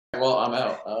Well, I'm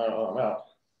out. I'm out.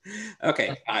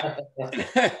 Okay.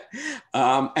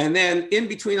 And then in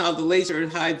between all the laser and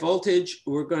high voltage,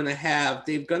 we're going to have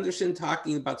Dave Gunderson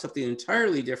talking about something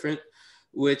entirely different,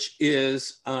 which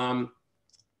is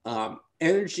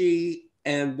energy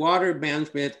and water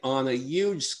management on a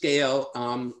huge scale,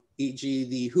 e.g.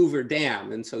 the Hoover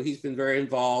Dam. And so he's been very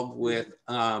involved with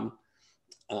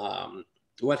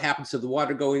what happens to the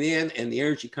water going in and the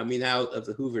energy coming out of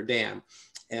the Hoover Dam.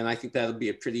 And I think that'll be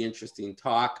a pretty interesting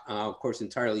talk, of course,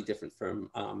 entirely different from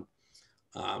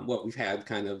what we've had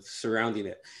kind of surrounding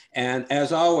it. And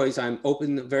as always, I'm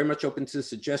open, very much open to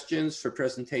suggestions for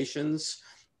presentations.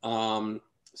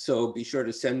 So be sure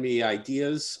to send me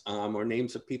ideas or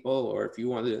names of people, or if you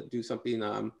want to do something,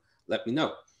 let me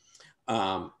know.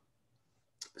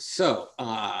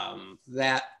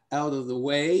 That out of the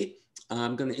way,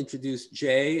 I'm going to introduce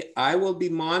Jay. I will be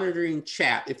monitoring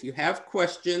chat. If you have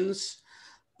questions,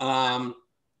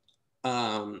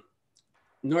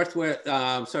 Northwest,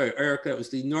 sorry, Erica, it was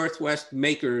the Northwest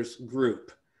Makers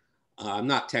Group,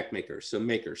 not tech makers, so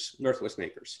makers, Northwest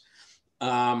Makers.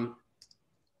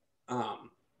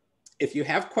 If you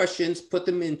have questions, put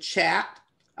them in chat.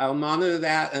 I'll monitor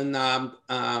that, and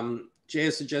Jay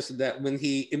has suggested that when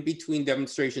he, in between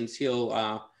demonstrations,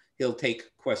 he'll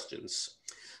take questions.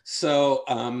 So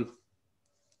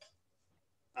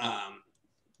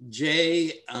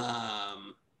Jay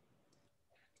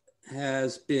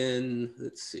has been,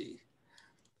 let's see,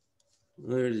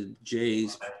 where did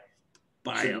Jay's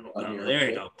bio go? There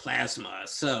you go, plasma.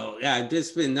 So yeah, I've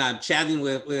just been chatting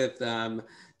with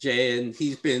Jay, and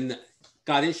he's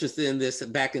got interested in this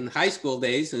back in high school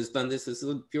days, and has done this as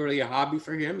purely a hobby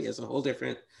for him. He has a whole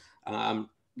different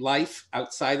life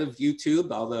outside of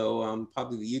YouTube, although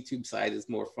probably the YouTube side is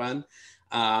more fun.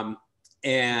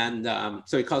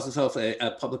 So he calls himself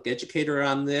a public educator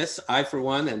on this. I, for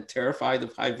one, am terrified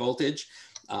of high voltage.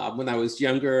 When I was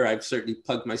younger, I've certainly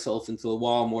plugged myself into the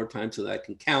wall more times than I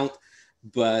can count.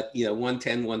 But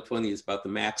 110, 120 is about the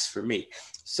max for me.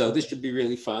 So this should be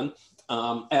really fun.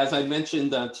 As I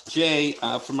mentioned to Jay,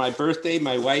 for my birthday,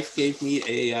 my wife gave me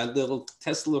a little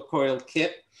Tesla coil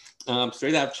kit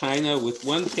straight out of China with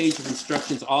 1 page of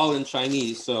instructions, all in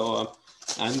Chinese. So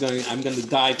I'm going to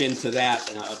dive into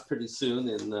that pretty soon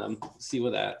and see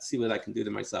what I can do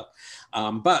to myself.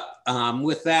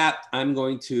 With that, I'm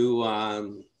going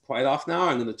to quiet off now.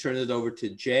 I'm going to turn it over to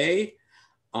Jay.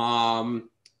 And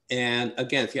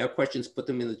again, if you have questions, put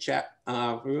them in the chat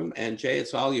room. And Jay,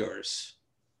 it's all yours.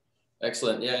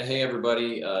 Excellent. Yeah. Hey,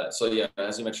 everybody. So yeah,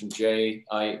 as you mentioned, Jay,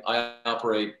 I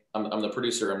operate, I'm the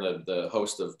producer, I'm the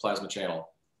host of Plasma Channel.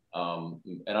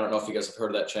 And I don't know if you guys have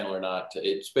heard of that channel or not.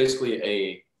 It's basically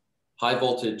a high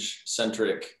voltage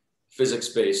centric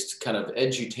physics-based kind of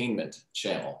edutainment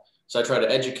channel. So I try to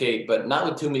educate, but not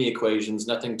with too many equations,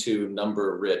 nothing too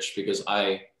number rich, because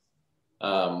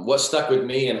what stuck with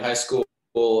me in high school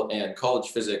and college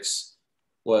physics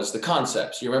was the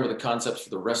concepts. You remember the concepts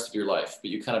for the rest of your life, but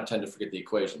you kind of tend to forget the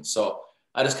equations. So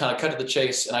I just kind of cut to the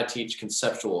chase, and I teach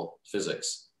conceptual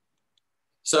physics.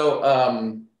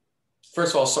 So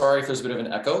first of all, sorry if there's a bit of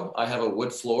an echo. I have a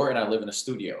wood floor and I live in a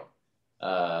studio.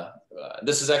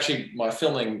 This is actually my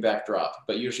filming backdrop,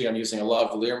 but usually I'm using a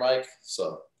lavalier mic,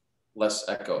 so less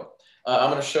echo.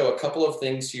 I'm going to show a couple of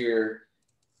things here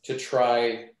to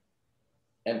try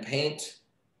and paint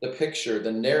the picture,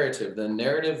 the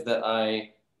narrative that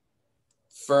I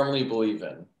firmly believe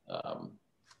in,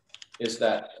 is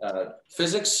that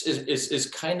physics is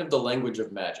kind of the language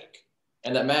of magic,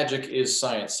 and that magic is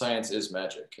science, science is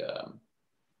magic.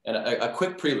 And a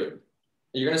quick prelude.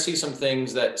 You're going to see some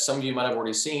things that some of you might have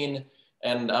already seen,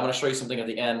 and I'm going to show you something at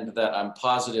the end that I'm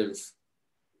positive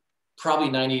probably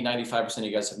 95% of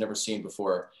you guys have never seen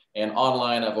before. And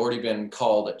online, I've already been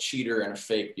called a cheater and a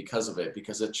fake because of it,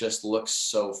 because it just looks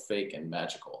so fake and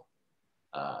magical.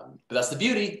 But that's the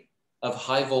beauty of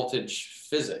high voltage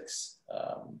physics.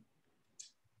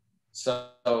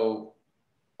 So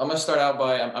I'm going to start out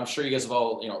by, I'm sure you guys have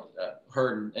all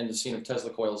heard and seen of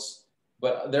Tesla coils,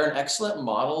 but they're an excellent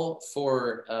model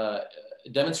for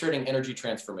demonstrating energy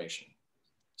transformation.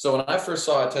 So when I first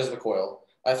saw a Tesla coil,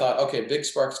 I thought, okay, big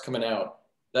sparks coming out.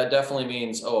 That definitely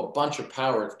means, a bunch of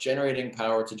power. It's generating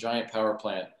power. It's a giant power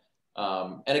plant.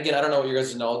 And again, I don't know what your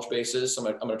guys' knowledge base is, so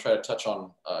I'm going to try to touch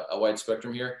on a wide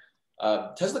spectrum here.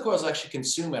 Tesla coils actually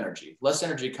consume energy. Less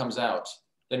energy comes out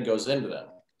than goes into them.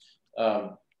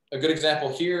 A good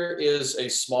example here is a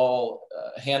small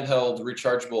handheld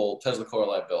rechargeable Tesla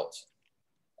coil I built.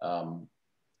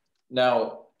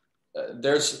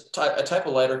 There's a type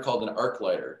of lighter called an arc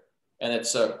lighter. And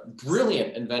it's a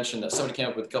brilliant invention that somebody came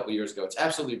up with a couple of years ago. It's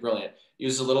absolutely brilliant. It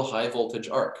uses a little high voltage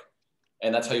arc.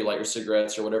 and that's how you light your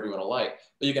cigarettes or whatever you want to light.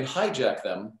 But you can hijack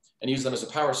them and use them as a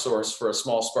power source for a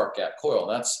small spark gap coil.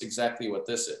 That's exactly what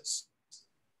this is.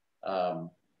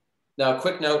 Now,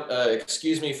 quick note,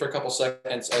 excuse me for a couple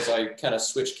seconds as I kind of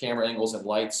switch camera angles and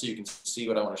lights so you can see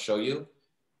what I want to show you.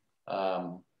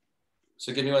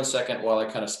 So give me 1 second while I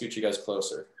kind of scoot you guys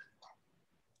closer.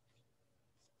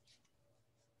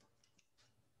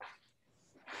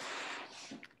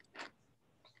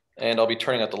 And I'll be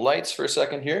turning out the lights for a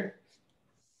second here.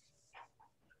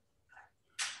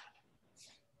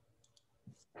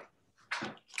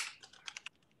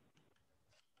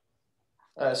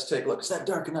 Let's take a look. Is that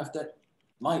dark enough? That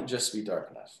might just be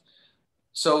dark enough.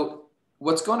 So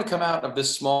what's going to come out of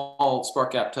this small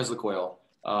spark gap Tesla coil,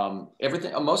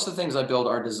 most of the things I build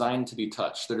are designed to be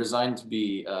touched. They're designed to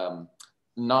be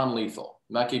non-lethal.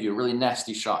 Might give you a really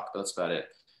nasty shock, but that's about it.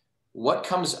 What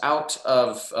comes out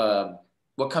of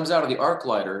the arc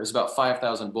lighter is about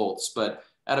 5,000 volts, but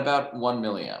at about 1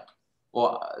 milliamp.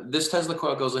 Well, this Tesla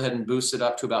coil goes ahead and boosts it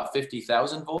up to about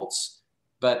 50,000 volts,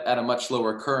 but at a much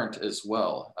lower current as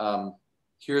well.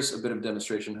 Here's a bit of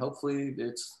demonstration. Hopefully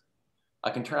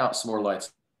I can turn out some more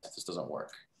lights if this doesn't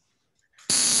work.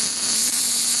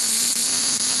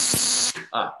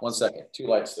 1 second, 2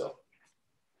 lights still.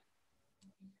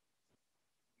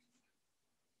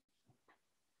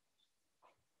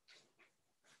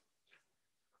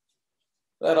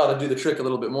 That ought to do the trick a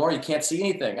little bit more. You can't see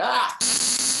anything.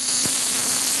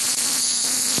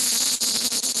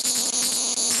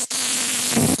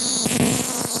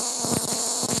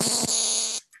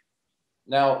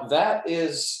 Now that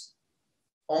is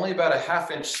only about a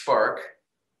 ½ inch spark,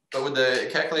 but with the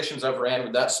calculations I've ran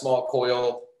with that small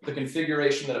coil, the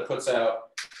configuration that it puts out,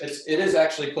 it is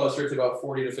actually closer to about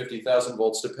 40 to 50,000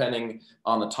 volts, depending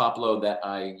on the top load that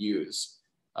I use.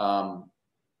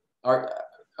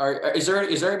 Is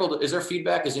there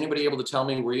feedback? Is anybody able to tell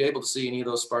me, were you able to see any of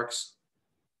those sparks?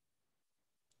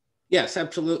 Yes,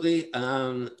 absolutely.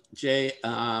 Jay,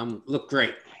 looked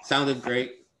great. Sounded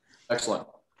great. Excellent.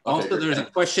 Okay, also, there's a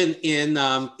question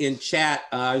in chat.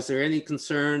 Is there any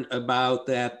concern about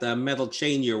that metal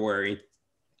chain you're wearing?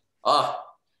 Not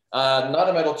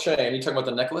a metal chain. You talking about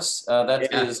the necklace? That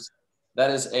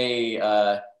is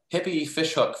a hippie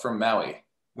fish hook from Maui.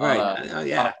 Right.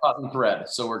 Yeah. On cotton thread.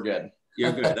 So we're good.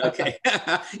 You're good. Okay.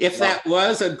 If that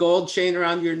was a gold chain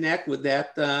around your neck, would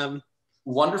that?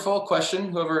 Wonderful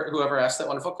question. Whoever asked that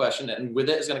wonderful question, and with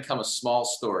it is going to come a small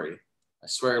story. I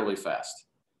swear it'll be fast.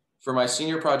 For my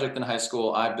senior project in high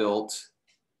school, I built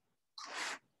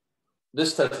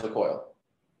this Tesla coil.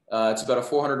 It's about a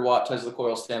 400 watt Tesla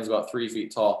coil, stands about 3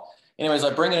 feet tall. Anyways,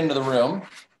 I bring it into the room,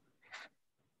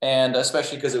 and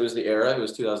especially because it was the era, it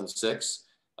was 2006.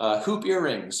 Hoop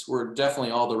earrings were definitely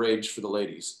all the rage for the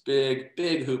ladies. Big,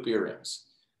 big hoop earrings.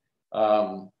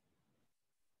 Well,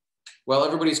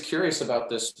 everybody's curious about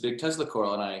this big Tesla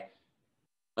coil, and I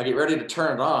get ready to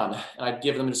turn it on, and I'd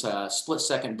give them just a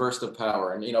split-second burst of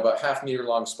power, and about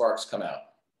half-meter-long sparks come out.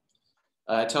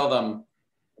 I tell them,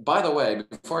 by the way,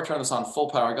 before I turn this on full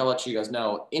power, I gotta let you guys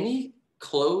know, any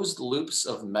closed loops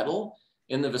of metal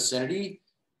in the vicinity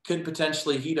could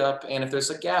potentially heat up, and if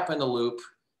there's a gap in the loop,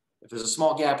 if there's a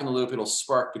small gap in the loop, it'll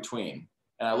spark between.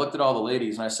 And I looked at all the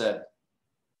ladies, and I said,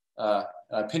 I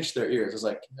pinched their ears. I was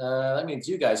like, that means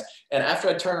you guys. And after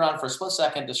I turned it on for a split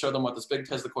second to show them what this big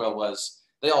Tesla coil was,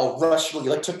 they all rushed,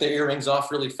 took their earrings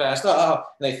off really fast, and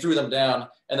they threw them down,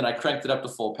 and then I cranked it up to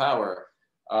full power.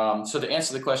 So to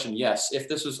answer the question, yes, if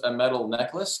this was a metal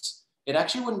necklace, it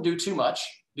actually wouldn't do too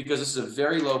much because this is a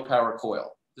very low power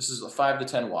coil. This is 5 to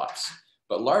 10 watts.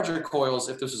 But larger coils,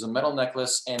 if this was a metal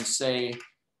necklace and say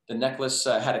the necklace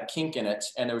had a kink in it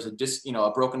and there was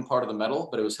a broken part of the metal,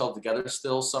 but it was held together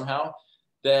still somehow,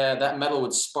 then that metal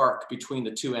would spark between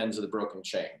the 2 ends of the broken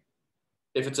chain.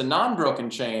 If it's a non-broken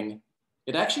chain,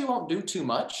 it actually won't do too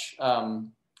much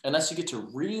unless you get to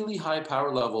really high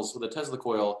power levels with a Tesla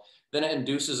coil. Then it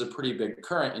induces a pretty big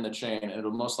current in the chain, and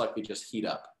it'll most likely just heat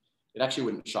up. It actually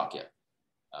wouldn't shock you.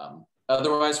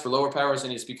 Otherwise, for lower powers, it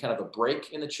needs to be kind of a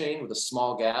break in the chain with a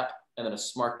small gap, and then a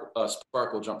spark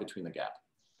will jump between the gap.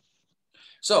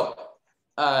 So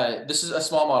this is a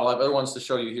small model. I have other ones to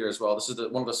show you here as well. This is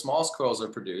one of the smallest coils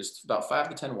I've produced, about 5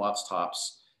 to 10 watts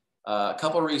tops. A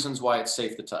couple of reasons why it's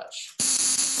safe to touch.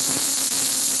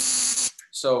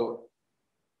 So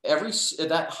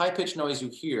that high-pitched noise you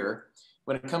hear,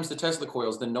 when it comes to Tesla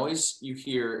coils, the noise you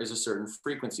hear is a certain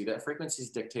frequency. That frequency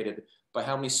is dictated by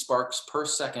how many sparks per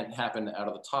second happen out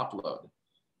of the top load.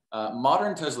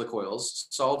 Modern Tesla coils,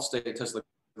 solid-state Tesla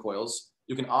coils,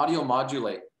 you can audio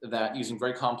modulate that using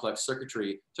very complex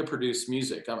circuitry to produce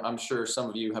music. I'm sure some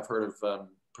of you have heard of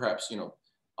perhaps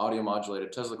audio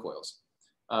modulated Tesla coils.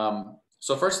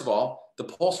 So first of all, the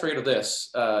pulse rate of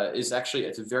this is actually,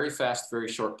 it's a very fast, very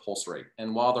short pulse rate.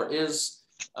 And while there is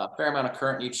a fair amount of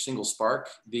current in each single spark,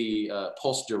 the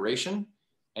pulse duration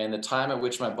and the time at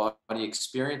which my body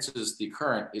experiences the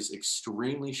current is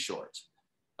extremely short.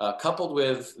 Coupled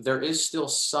with, there is still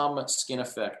some skin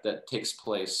effect that takes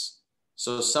place.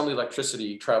 So some of the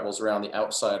electricity travels around the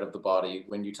outside of the body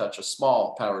when you touch a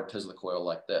small powered Tesla coil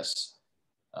like this.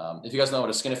 If you guys know what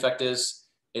a skin effect is,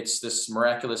 it's this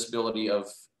miraculous ability of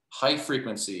high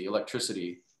frequency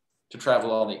electricity to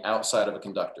travel on the outside of a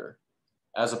conductor,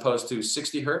 as opposed to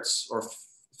 60 hertz or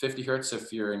 50 hertz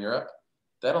if you're in Europe.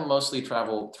 That'll mostly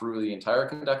travel through the entire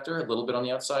conductor, a little bit on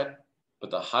the outside,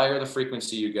 but the higher the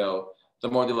frequency you go, the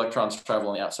more the electrons travel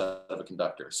on the outside of a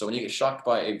conductor. So when you get shocked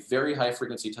by a very high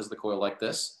frequency Tesla coil like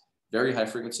this, very high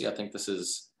frequency, I think this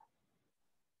is,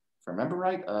 if I remember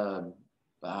right,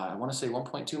 I want to say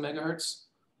 1.2 megahertz.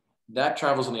 That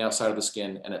travels on the outside of the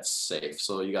skin and it's safe.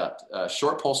 So you got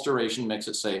short pulse duration makes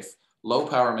it safe, low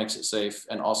power makes it safe,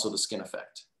 and also the skin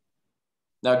effect.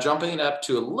 Now jumping it up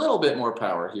to a little bit more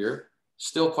power here,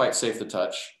 still quite safe to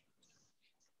touch,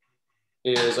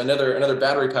 is another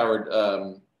battery powered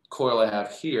coil I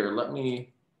have here. Let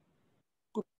me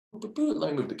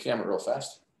move the camera real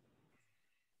fast.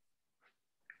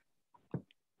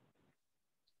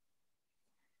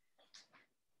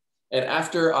 And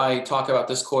after I talk about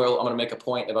this coil, I'm going to make a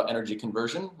point about energy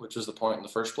conversion, which was the point in the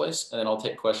first place. And then I'll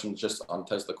take questions just on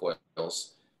Tesla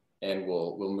coils, and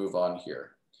we'll move on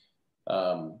here.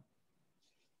 Now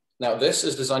this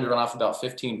is designed to run off about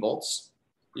 15 volts.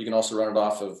 You can also run it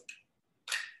off of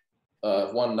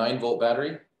one 9-volt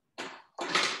battery.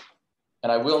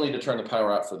 And I will need to turn the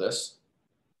power out for this.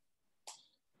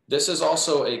 This is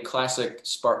also a classic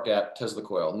spark gap Tesla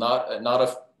coil, not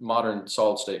a modern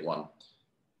solid state one.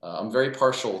 I'm very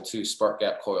partial to spark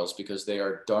gap coils because they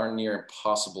are darn near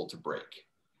impossible to break.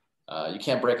 You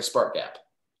can't break a spark gap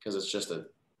because it's just a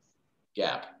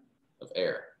gap of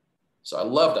air. So I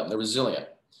love them, they're resilient.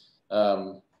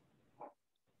 So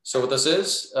what this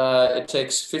is, it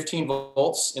takes 15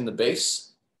 volts in the base.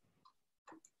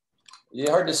 Yeah,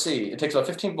 hard to see. It takes about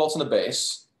 15 volts in the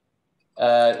base.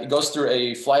 It goes through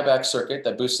a flyback circuit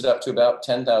that boosts it up to about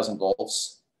 10,000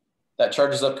 volts. That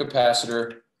charges up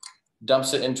capacitor,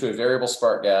 dumps it into a variable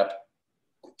spark gap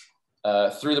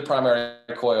through the primary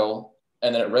coil,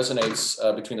 and then it resonates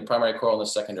between the primary coil and the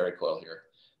secondary coil here.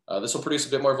 This will produce a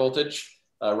bit more voltage.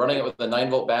 Running it with a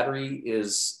 9-volt battery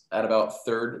is at about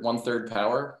 1/3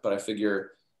 power, but I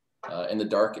figure in the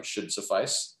dark it should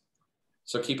suffice.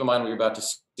 So keep in mind what you're about to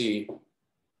see.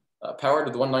 Power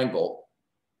to the 9-volt,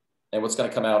 and what's going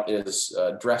to come out is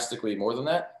drastically more than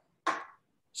that.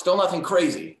 Still nothing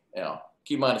crazy, you know.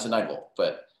 Keep in mind it's a 9-volt,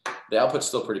 but the output's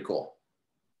still pretty cool.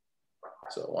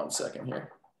 So 1 second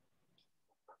here.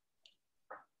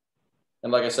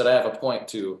 And like I said, I have a point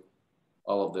to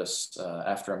all of this.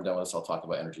 After I'm done with this, I'll talk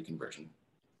about energy conversion.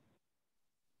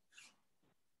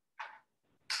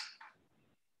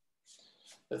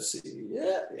 Let's see.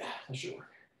 Yeah, that should work.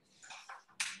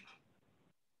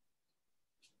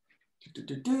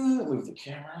 Move the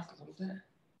camera up a little bit.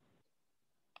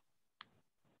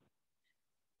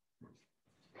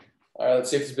 All right, let's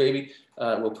see if this baby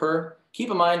will purr.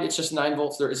 Keep in mind, it's just 9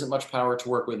 volts. There isn't much power to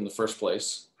work with in the first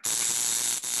place.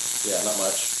 Yeah, not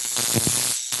much.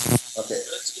 Okay,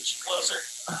 let's get you closer.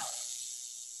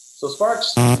 So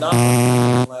sparks, not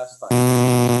last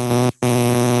time.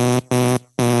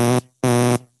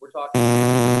 We're talking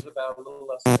about a little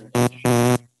less than an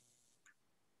inch.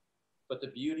 But the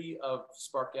beauty of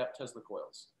spark gap Tesla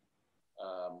coils,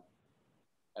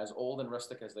 as old and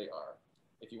rustic as they are,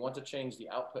 if you want to change the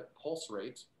output pulse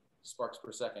rate, sparks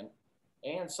per second,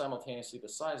 and simultaneously the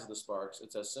size of the sparks,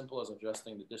 it's as simple as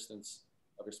adjusting the distance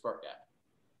of your spark gap.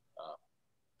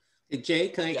 Hey, Jay,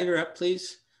 can I interrupt,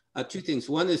 please? 2 things.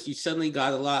 One is you suddenly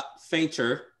got a lot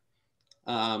fainter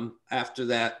after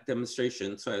that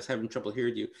demonstration, so I was having trouble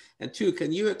hearing you. And 2,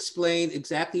 can you explain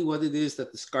exactly what it is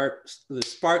that the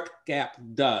spark gap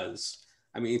does?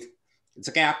 I mean, it's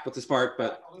a gap with the spark,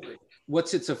 but absolutely.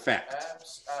 What's its effect?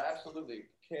 Absolutely.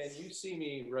 Can you see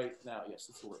me right now? Yes,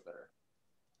 this will work better.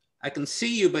 I can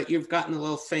see you, but you've gotten a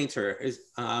little fainter,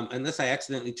 unless I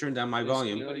accidentally turned down my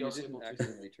volume. No, you didn't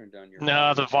accidentally turn down your volume.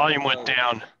 No, the volume went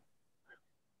down.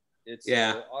 It's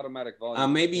automatic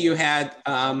volume. Maybe you had,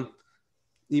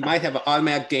 you might have an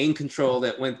automatic gain control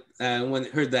that when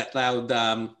it heard that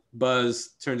loud buzz,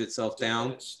 turned itself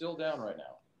down. It's still down right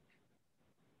now.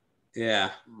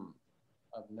 Yeah.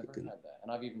 I've never had that.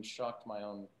 And I've even shocked my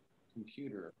own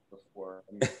computer before.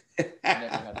 I mean, I've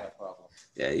never had that problem.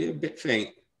 Yeah, you're a bit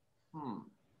faint.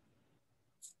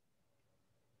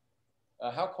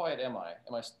 How quiet am I?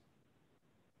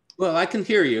 Well, I can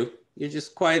hear you. You're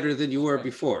just quieter than you were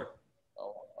before.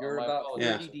 Oh, You're about 30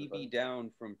 Yeah. dB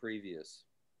down from previous.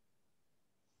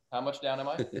 How much down am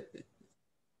I?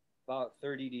 About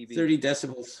 30 dB. 30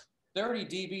 decibels. 30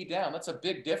 dB down. That's a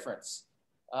big difference.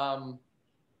 Why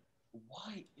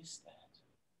is that?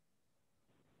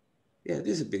 Yeah, it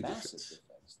is a big Massive difference.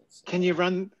 Can you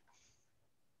run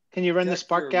the Check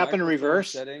spark your gap in microphone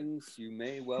reverse? Settings. You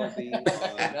may well be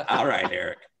All right,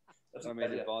 Eric.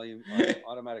 automated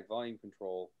automatic volume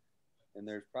control, and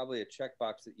there's probably a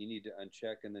checkbox that you need to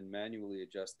uncheck and then manually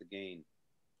adjust the gain.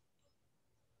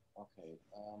 Okay.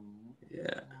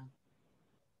 Yeah.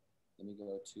 Let me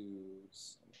go to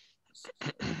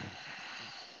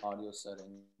audio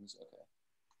settings. Okay.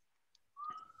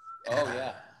 Oh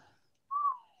yeah.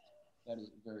 That is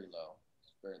very low.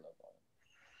 It's very low volume.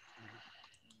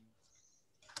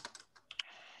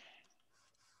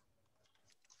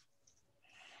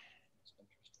 It's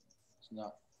interesting. It's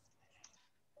not.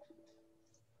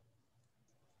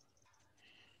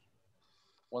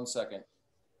 One second.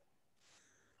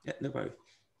 Yeah, no problem.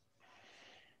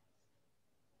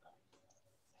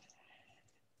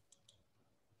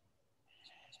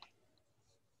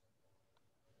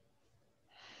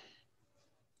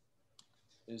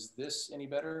 Is this any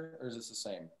better or is this the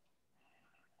same?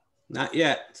 Not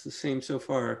yet. It's the same so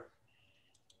far.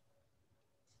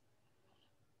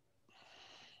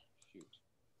 Shoot.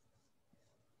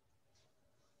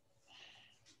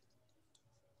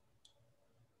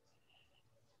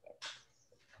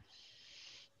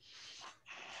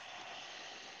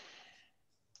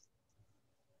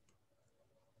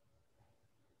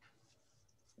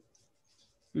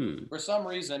 For some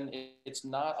reason, it's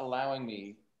not allowing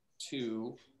me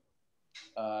to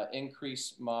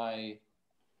increase my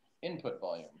input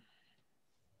volume.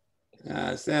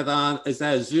 Is that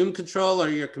a Zoom control or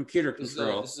your computer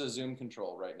control? This is a Zoom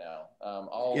control right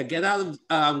now. Yeah, get out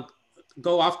of,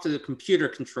 go off to the computer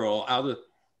control,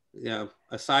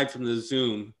 aside from the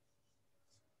Zoom.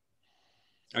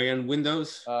 Are you on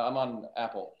Windows? I'm on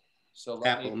Apple. So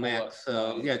let Apple, me Mac.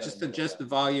 So yeah, just adjust the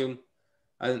volume.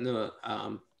 I don't know.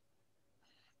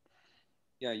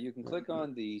 Yeah, you can click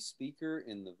on the speaker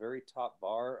in the very top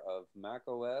bar of Mac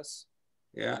OS.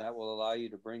 Yeah. And that will allow you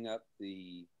to bring up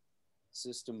the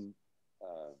system.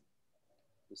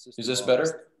 Is this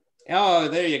better? Oh,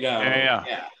 there you go.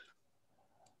 Yeah.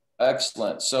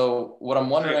 Excellent. So what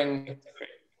I'm wondering,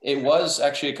 it was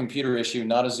actually a computer issue,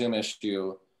 not a Zoom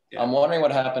issue. Yeah. I'm wondering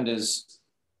what happened is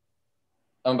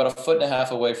I'm about 1.5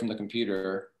 feet away from the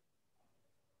computer.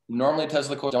 Normally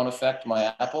Tesla coils don't affect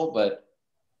my Apple, but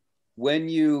when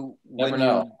you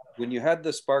had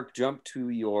the spark jump to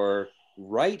your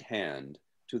right hand,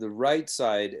 to the right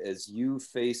side as you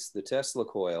face the Tesla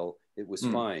coil, it was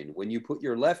fine. When you put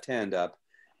your left hand up,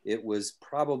 it was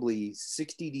probably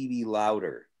 60 dB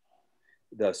louder,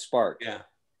 the spark. Yeah.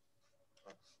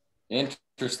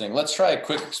 Interesting. Let's try a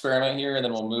quick experiment here and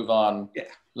then we'll move on. Yeah.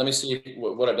 Let me see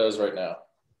what it does right now.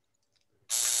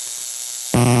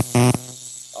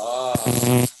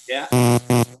 Yeah.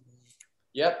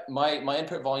 Yep, my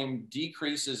input volume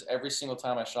decreases every single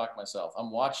time I shock myself.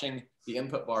 I'm watching the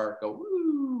input bar go,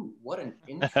 woo, what an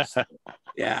interesting.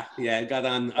 Yeah, it got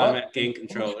on gain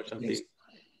control or something.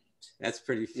 That's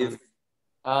pretty fun.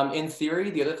 In theory,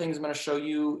 the other things I'm going to show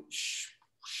you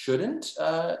shouldn't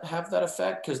have that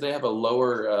effect because they have a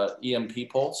lower EMP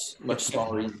pulse, much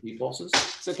smaller EMP pulses.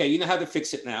 It's okay, you know how to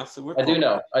fix it now. So I do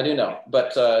know,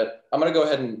 but I'm going to go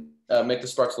ahead and make the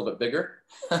sparks a little bit bigger.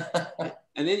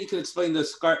 And then you can explain the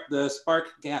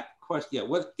spark gap question. Yeah,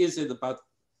 what is it about?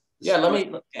 Let me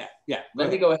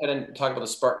go ahead and talk about the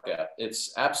spark gap.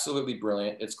 It's absolutely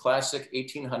brilliant. It's classic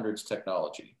 1800s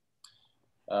technology.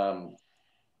 The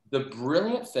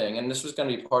brilliant thing, and this was going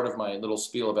to be part of my little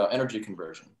spiel about energy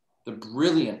conversion, the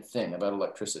brilliant thing about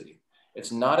electricity,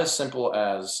 it's not as simple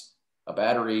as a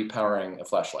battery powering a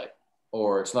flashlight,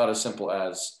 or it's not as simple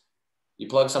as you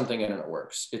plug something in and it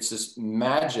works. It's this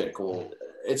magical,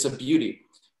 it's a beauty.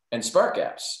 And spark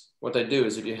gaps, what they do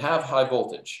is if you have high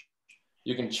voltage,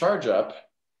 you can charge up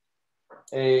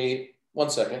one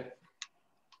second.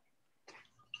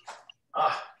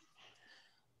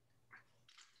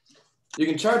 You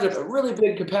can charge up a really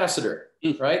big capacitor,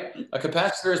 right? A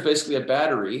capacitor is basically a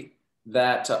battery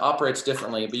that operates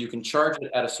differently, but you can charge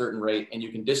it at a certain rate and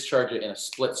you can discharge it in a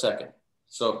split second.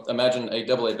 So imagine a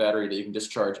AA battery that you can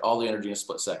discharge all the energy in a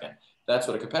split second. That's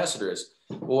what a capacitor is.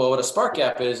 Well, what a spark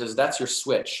gap is that's your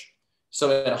switch.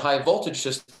 So in high voltage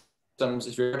systems,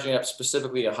 if you're charging up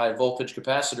specifically a high voltage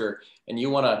capacitor and you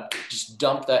want to just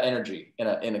dump that energy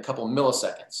in a couple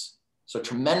milliseconds, so a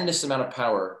tremendous amount of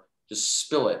power just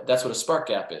spill it. That's what a spark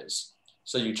gap is.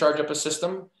 So you charge up a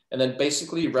system, and then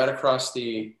basically right across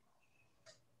the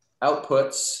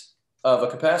outputs of a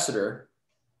capacitor,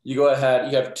 you go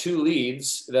ahead, you have two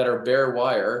leads that are bare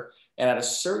wire, and at a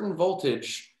certain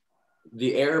voltage,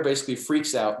 the air basically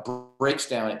freaks out, breaks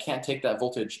down, it can't take that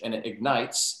voltage, and it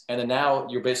ignites, and then now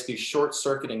you're basically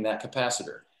short-circuiting that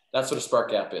capacitor. That's what a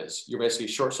spark gap is. You're basically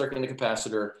short-circuiting the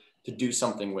capacitor to do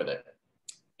something with it.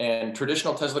 And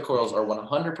traditional Tesla coils are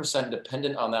 100%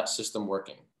 dependent on that system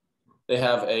working. They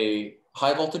have a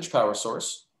high voltage power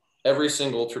source. Every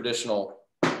single traditional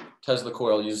Tesla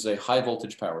coil uses a high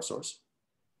voltage power source.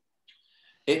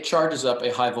 It charges up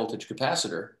a high voltage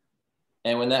capacitor.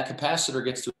 And when that capacitor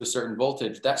gets to a certain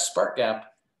voltage, that spark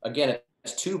gap, again,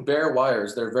 it's two bare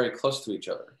wires that are very close to each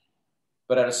other.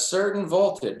 But at a certain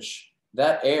voltage,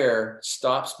 that air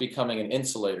stops becoming an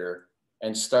insulator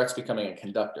and starts becoming a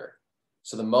conductor.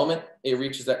 So the moment it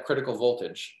reaches that critical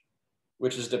voltage,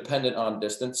 which is dependent on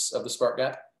distance of the spark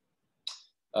gap,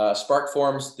 spark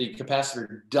forms, the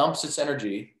capacitor dumps its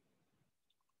energy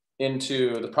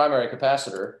into the primary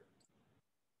capacitor,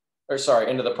 or sorry,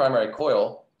 into the primary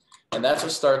coil, and that's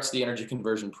what starts the energy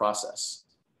conversion process.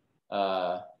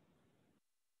 Does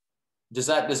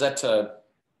that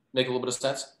make a little bit of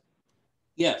sense?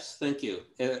 Yes, thank you.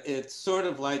 It's sort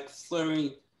of like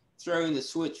throwing the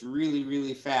switch really,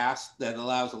 really fast that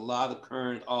allows a lot of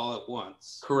current all at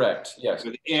once. Correct, yes.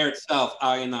 Where the air itself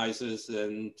ionizes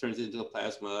and turns into a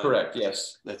plasma. Correct,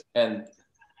 yes. And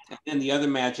the other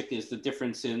magic is the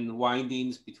difference in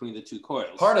windings between the two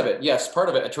coils. Part of it, yes, part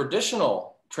of it. A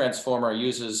traditional transformer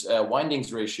uses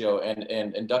windings ratio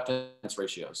and inductance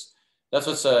ratios. That's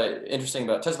what's interesting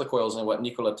about Tesla coils, and what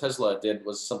Nikola Tesla did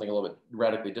was something a little bit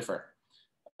radically different.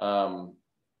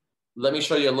 Let me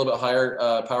show you a little bit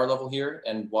higher power level here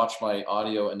and watch my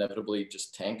audio inevitably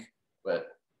just tank.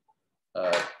 But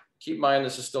keep in mind,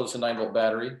 this is still just a 9-volt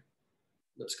battery.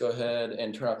 Let's go ahead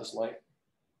and turn out this light.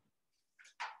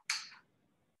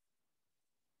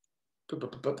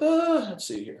 Let's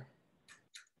see here.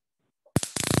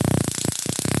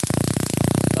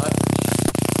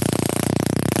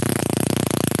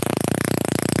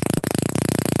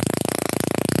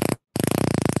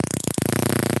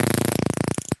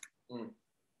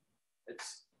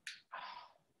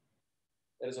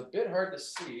 It is a bit hard to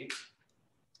see.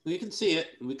 We can see it,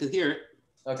 we can hear it.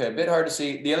 Okay, a bit hard to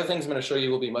see. The other things I'm going to show you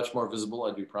will be much more visible,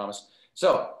 I do promise.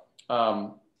 So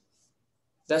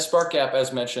that spark gap, as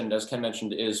Ken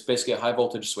mentioned, is basically a high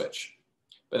voltage switch.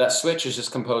 But that switch is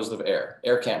just composed of air.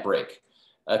 Air can't break.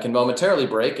 It can momentarily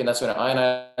break, and that's when it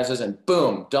ionizes and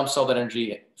boom, dumps all that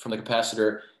energy from the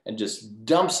capacitor and just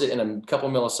dumps it in a couple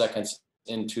milliseconds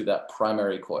into that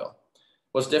primary coil.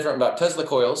 What's different about Tesla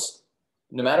coils,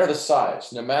 no matter the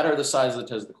size of the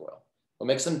Tesla coil, what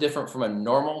makes them different from a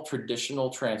normal traditional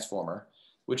transformer,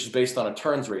 which is based on a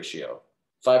turns ratio.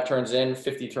 5 turns in,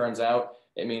 50 turns out,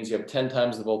 it means you have 10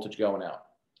 times the voltage going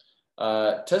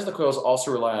out. Tesla coils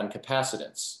also rely on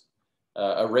capacitance,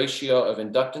 a ratio of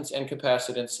inductance and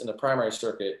capacitance in the primary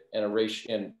circuit and a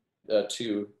ratio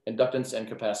to inductance and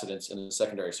capacitance in the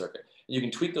secondary circuit. You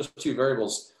can tweak those two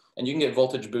variables and you can get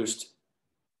voltage boost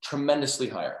tremendously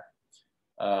higher.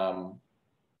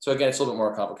 So again, it's a little bit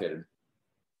more complicated.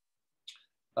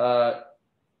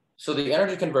 So the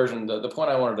energy conversion, the point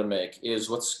I wanted to make is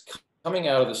what's coming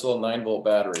out of this little 9-volt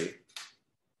battery.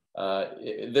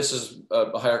 This is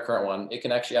a higher current one. It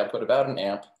can actually output about an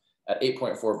amp at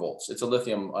 8.4 volts. It's a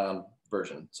lithium ion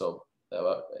version. So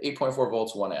 8.4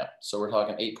 volts, 1 amp. So we're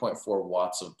talking 8.4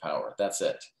 watts of power. That's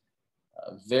it.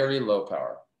 Very low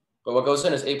power. But what goes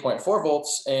in is 8.4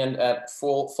 volts, and at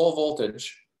full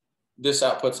voltage, this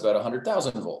outputs about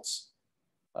 100,000 volts.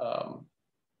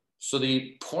 So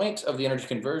the point of the energy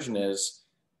conversion is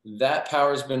that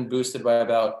power has been boosted by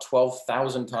about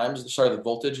 12,000 times. Sorry, the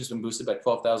voltage has been boosted by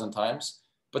 12,000 times,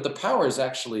 but the power is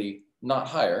actually not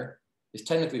higher. It's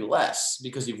technically less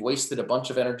because you've wasted a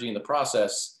bunch of energy in the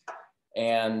process,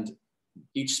 and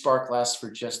each spark lasts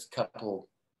for just a couple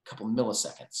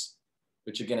milliseconds,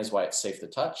 which again is why it's safe to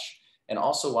touch, and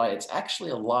also why it's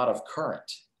actually a lot of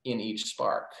current in each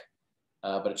spark,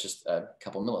 but it's just a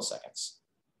couple milliseconds.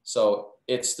 So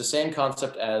it's the same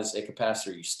concept as a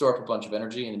capacitor. You store up a bunch of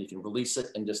energy and then you can release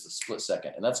it in just a split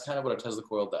second. And that's kind of what a Tesla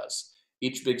coil does.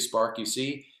 Each big spark you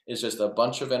see is just a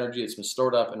bunch of energy that's been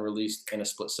stored up and released in a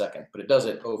split second, but it does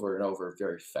it over and over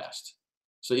very fast.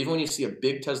 So even when you see a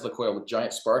big Tesla coil with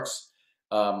giant sparks,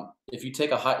 if you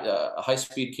take a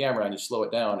high-speed camera and you slow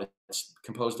it down, it's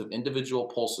composed of individual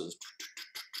pulses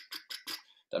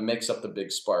that makes up the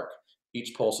big spark.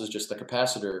 Each pulse is just the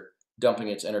capacitor dumping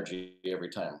its energy every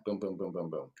time. Boom, boom, boom, boom,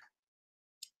 boom.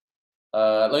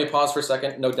 Let me pause for a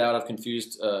second. No doubt I've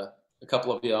confused a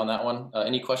couple of you on that one.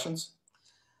 Any questions?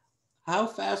 How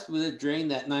fast would it drain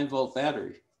that 9-volt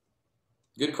battery?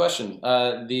 Good question.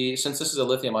 Since this is a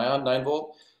lithium ion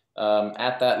 9-volt,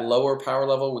 at that lower power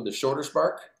level with the shorter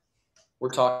spark, we're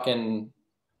talking,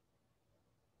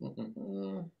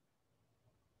 I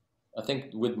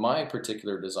think with my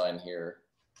particular design here,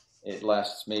 it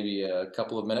lasts maybe a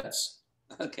couple of minutes.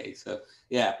 Okay, so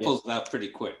yeah, it pulls it out pretty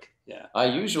quick. Yeah.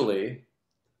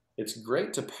 It's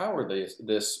great to power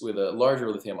this with a larger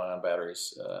lithium ion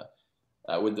batteries.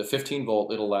 With the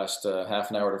 15-volt, it'll last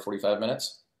half an hour to 45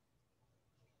 minutes.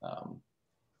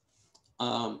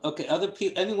 Okay, other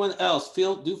people, anyone else,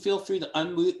 feel free to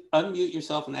unmute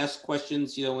yourself and ask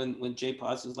questions, you know, when Jay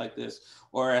pauses like this,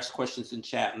 or ask questions in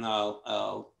chat, and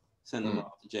I'll send them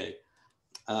off to Jay.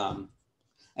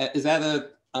 Is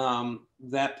that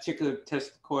that particular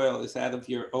test coil, is that of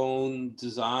your own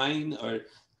design, or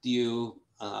do you,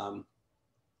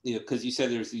 you know, because you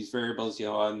said there's these variables, you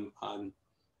know, on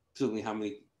presumably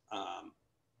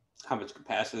how much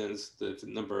capacitance, the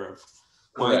number of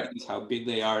windings, how big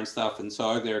they are and stuff. And so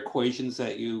are there equations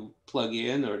that you plug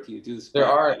in, or do you do this? There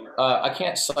are. I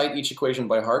can't cite each equation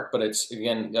by heart, but it's,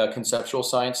 again, conceptual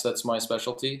science. That's my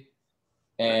specialty.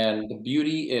 And the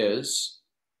beauty is,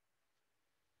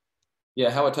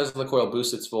 yeah, how a Tesla coil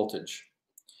boosts its voltage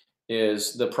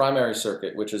is the primary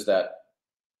circuit, which is that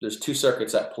there's two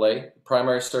circuits at play. The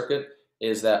primary circuit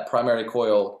is that primary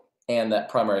coil and that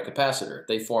primary capacitor.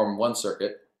 They form one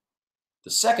circuit.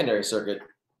 The secondary circuit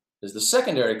is the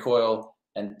secondary coil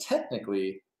and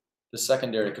technically the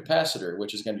secondary capacitor,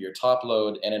 which is going to be your top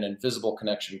load and an invisible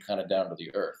connection kind of down to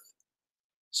the earth.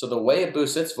 So the way it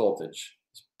boosts its voltage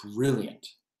is brilliant,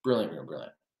 brilliant,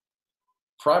 brilliant.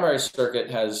 Primary circuit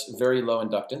has very low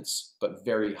inductance, but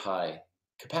very high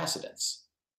capacitance.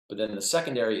 But then the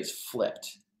secondary is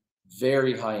flipped.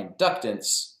 Very high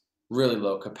inductance, really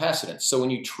low capacitance. So when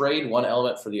you trade one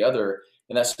element for the other,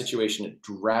 in that situation, it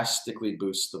drastically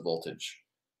boosts the voltage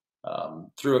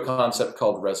through a concept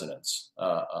called resonance.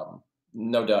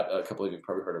 No doubt a couple of you have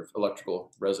probably heard of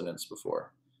electrical resonance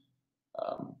before.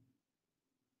 But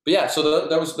yeah, so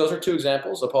those are two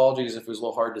examples. Apologies if it was a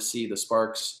little hard to see the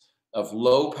sparks of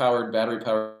low-powered,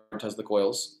 battery-powered Tesla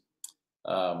coils.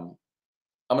 I'm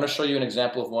going to show you an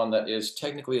example of one that is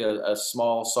technically a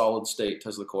small solid-state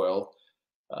Tesla coil,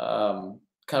 kind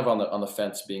of on the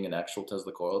fence being an actual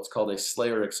Tesla coil. It's called a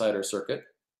Slayer exciter circuit.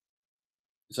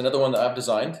 It's another one that I've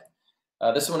designed.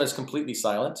 This one is completely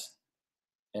silent,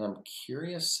 and I'm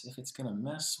curious if it's going to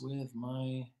mess with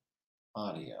my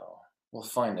audio. We'll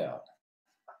find out.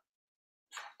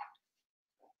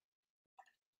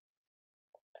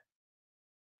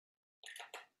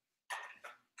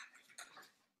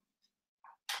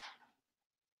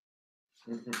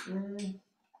 There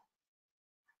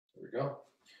we go.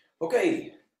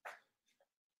 Okay.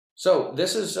 So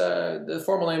this is the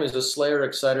formal name is a Slayer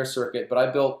exciter circuit, but I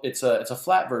built it's a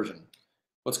flat version.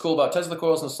 What's cool about Tesla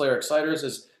coils and Slayer exciters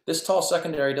is this tall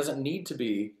secondary doesn't need to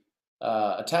be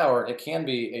a tower. It can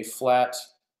be a flat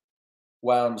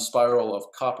wound spiral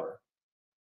of copper.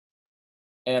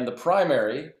 And the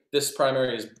primary, this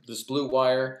primary is this blue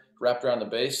wire wrapped around the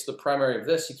base. The primary of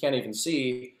this you can't even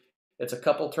see. It's a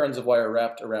couple turns of wire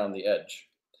wrapped around the edge.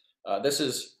 This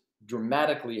is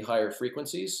dramatically higher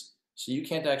frequencies, so you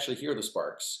can't actually hear the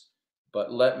sparks.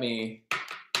 But let me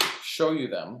show you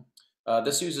them.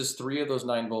 This uses 3 of those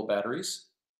 9-volt batteries,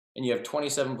 and you have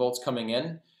 27 volts coming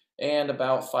in and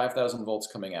about 5,000 volts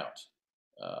coming out.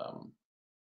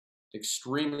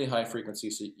 Extremely high frequency,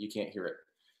 so you can't hear it.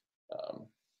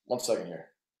 1 second here.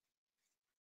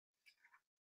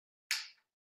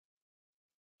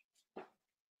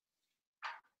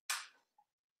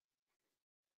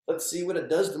 Let's see what it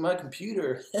does to my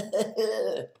computer.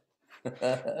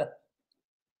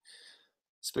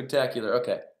 Spectacular.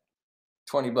 Okay.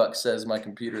 $20 says my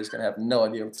computer is going to have no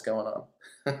idea what's going on.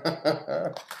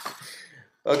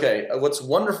 Okay. What's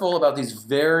wonderful about these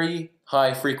very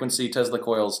high frequency Tesla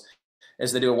coils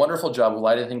is they do a wonderful job of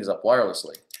lighting things up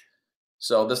wirelessly.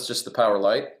 So this is just the power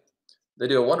light. They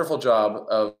do a wonderful job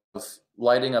of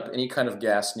lighting up any kind of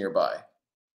gas nearby.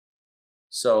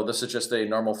 So this is just a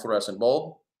normal fluorescent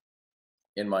bulb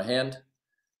in my hand.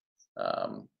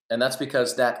 And that's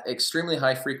because that extremely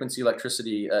high frequency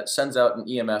electricity sends out an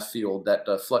EMF field that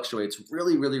fluctuates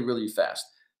really, really, really fast.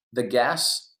 The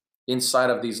gas inside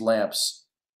of these lamps,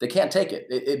 they can't take it.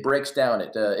 It breaks down.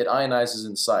 It ionizes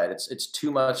inside. It's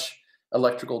too much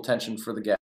electrical tension for the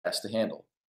gas to handle.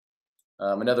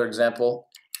 Another example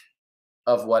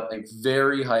of what a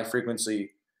very high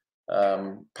frequency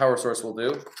power source will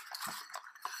do.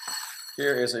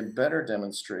 here is a better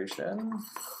demonstration.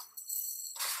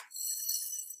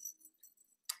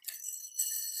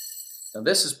 Now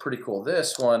this is pretty cool.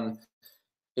 This one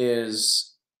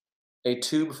is a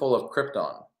tube full of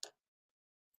krypton.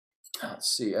 Let's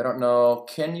see, I don't know.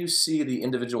 Can you see the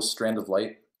individual strand of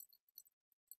light?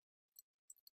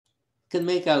 Can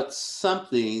make out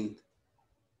something.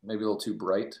 Maybe a little too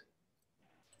bright.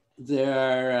 There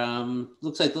are,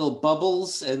 looks like little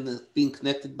bubbles and being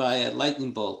connected by a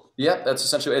lightning bolt. Yeah, that's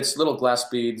essentially, it's little glass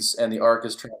beads and the arc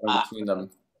is traveling between them.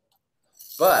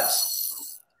 But,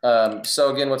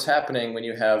 so again, what's happening when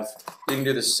you can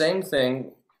do the same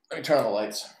thing. Let me turn on the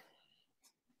lights.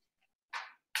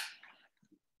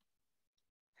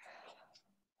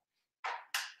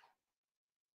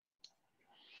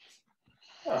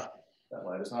 Oh, that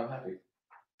light is not happy.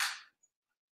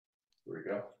 Here we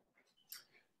go.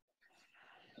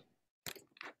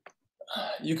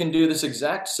 You can do this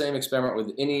exact same experiment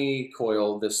with any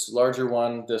coil, this larger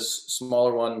one, this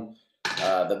smaller one,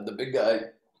 the big guy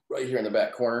right here in the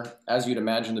back corner. As you'd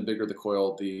imagine, the bigger the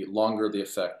coil, the longer the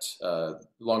effect, the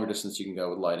longer distance you can go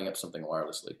with lighting up something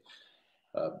wirelessly.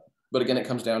 But again, it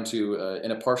comes down to,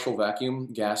 in a partial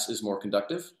vacuum, gas is more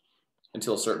conductive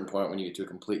until a certain point when you get to a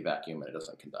complete vacuum and it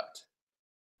doesn't conduct.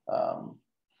 All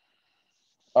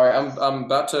right, I'm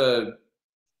about to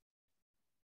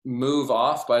move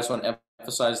off, but I just want to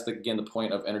emphasize, again, the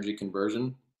point of energy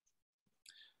conversion.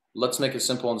 Let's make it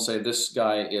simple and say this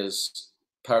guy is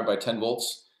powered by 10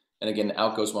 volts, and again,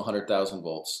 out goes 100,000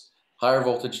 volts. Higher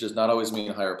voltage does not always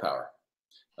mean higher power,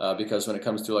 because when it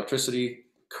comes to electricity,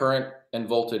 current and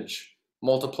voltage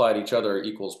multiplied each other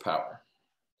equals power.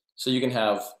 So you can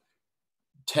have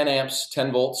 10 amps,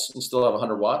 10 volts, and still have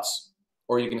 100 watts,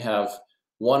 or you can have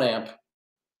 1 amp,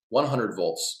 100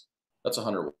 volts, that's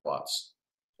 100 watts.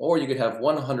 Or you could have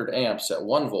 100 amps at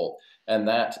 1 volt, and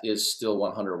that is still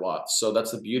 100 watts. So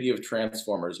that's the beauty of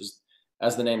transformers, is,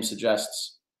 as the name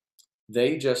suggests,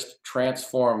 they just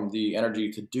transform the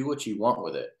energy to do what you want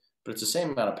with it, but it's the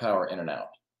same amount of power in and out.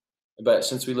 But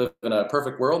since we live in a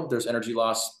perfect world, there's energy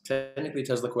loss. Technically,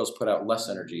 Tesla coils put out less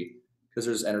energy because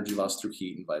there's energy loss through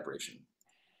heat and vibration.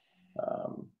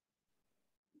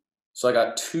 So I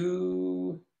got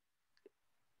two.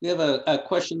 We have a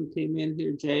question that came in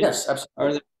here, Jay. Yes, absolutely.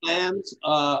 Are there plans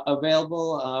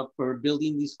available for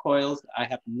building these coils? I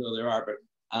happen to know there are, but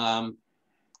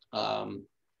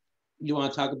you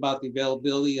want to talk about the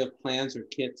availability of plans or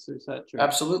kits or such? Or?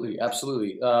 Absolutely,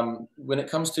 absolutely. When it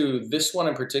comes to this one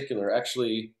in particular,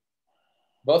 actually,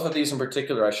 both of these in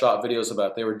particular, I shot videos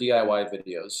about. They were DIY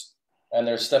videos, and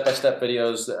they're step-by-step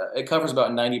videos. It covers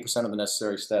about 90% of the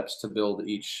necessary steps to build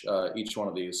each one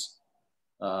of these.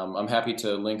 I'm happy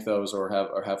to link those, or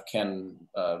have Ken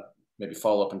maybe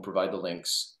follow up and provide the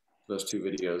links to those 2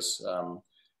 videos.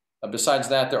 Besides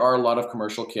that, there are a lot of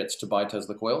commercial kits to buy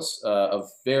Tesla coils of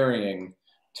varying,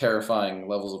 terrifying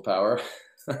levels of power.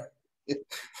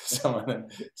 Some of them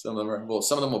are, well,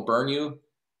 some of them will burn you,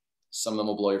 some of them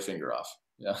will blow your finger off.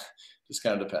 Yeah, just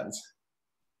kind of depends.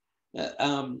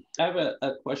 I have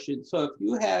a question. So if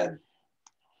you had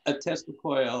a Tesla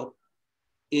coil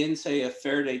in, say, a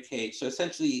Faraday cage, so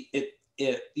essentially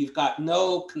you've got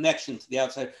no connection to the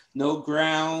outside, no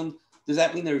ground. Does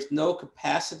that mean there's no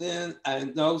capacitance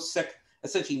and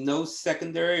essentially no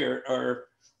secondary,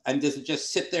 and does it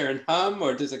just sit there and hum,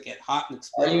 or does it get hot and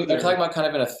explode? Are you talking about kind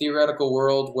of in a theoretical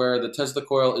world where the Tesla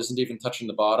coil isn't even touching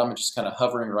the bottom, it's just kind of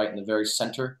hovering right in the very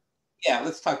center? Yeah,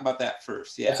 let's talk about that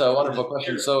first. Yeah, that's a wonderful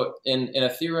question. So in a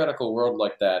theoretical world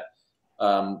like that,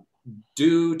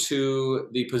 due to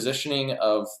the positioning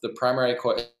of the primary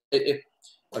coil, okay,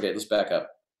 let's back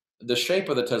up. The shape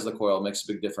of the Tesla coil makes a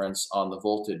big difference on the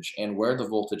voltage and where the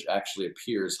voltage actually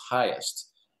appears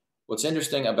highest. What's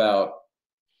interesting about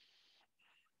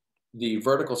the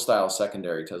vertical style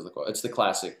secondary Tesla coil, it's the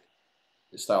classic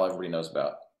style everybody knows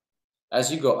about.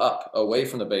 As you go up away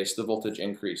from the base, the voltage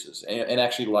increases, and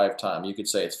actually live time. You could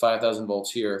say it's 5,000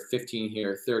 volts here, 15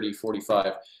 here, 30,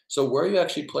 45. So where you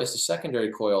actually place the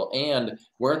secondary coil and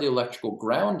where the electrical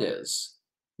ground is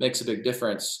makes a big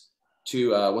difference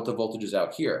to what the voltage is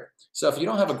out here. So if you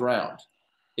don't have a ground,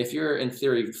 if you're in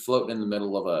theory floating in the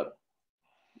middle of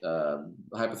a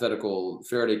hypothetical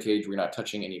Faraday cage where you're not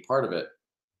touching any part of it,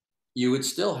 you would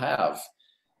still have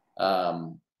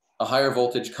a higher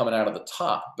voltage coming out of the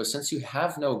top. But since you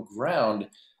have no ground,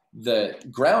 the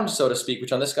ground, so to speak,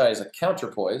 which on this guy is a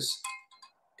counterpoise,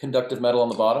 conductive metal on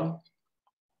the bottom.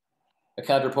 A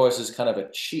counterpoise is kind of a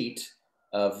cheat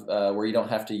of where you don't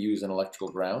have to use an electrical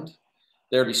ground.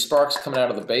 There'd be sparks coming out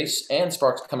of the base and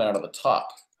sparks coming out of the top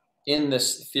in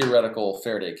this theoretical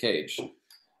Faraday cage.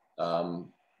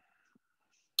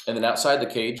 And then outside the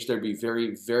cage, there'd be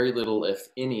very, very little, if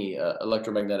any,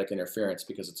 electromagnetic interference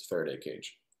because it's a Faraday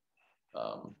cage.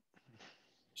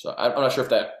 So I'm not sure if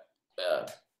that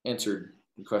answered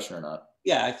the question or not.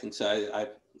 Yeah, I think so. I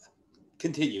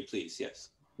continue, please. Yes.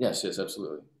 Yes, yes,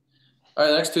 absolutely. All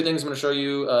right, the next two things I'm going to show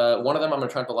you. One of them, I'm going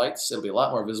to turn up the lights. It'll be a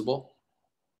lot more visible.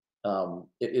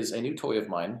 It is a new toy of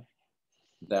mine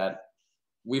that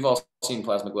we've all seen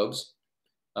plasma globes.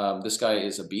 This guy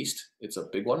is a beast. It's a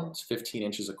big one. It's 15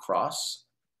 inches across.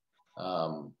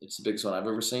 It's the biggest one I've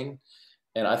ever seen.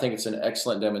 And I think it's an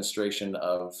excellent demonstration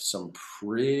of some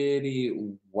pretty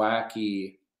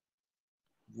wacky,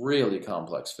 really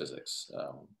complex physics.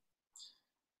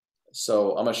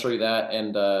 So I'm going to show you that,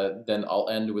 and then I'll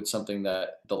end with something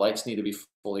that the lights need to be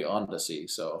fully on to see.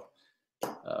 So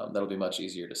that'll be much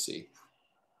easier to see.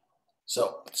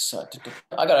 So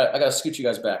I gotta scoot you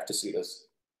guys back to see this.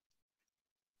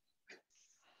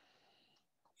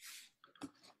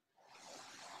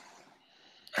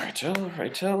 Righto.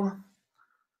 Excellent.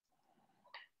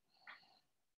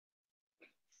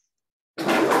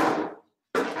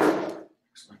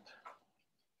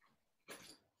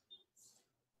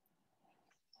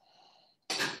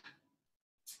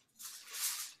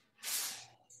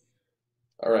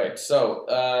 All right, so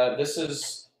this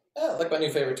is like my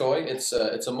new favorite toy. It's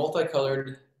a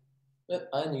multicolored.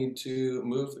 I need to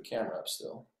move the camera up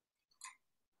still.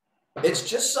 It's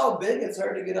just so big, it's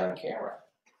hard to get on camera.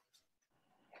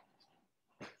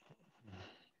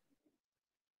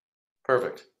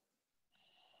 Perfect.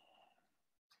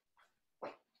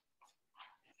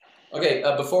 Okay,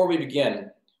 before we begin,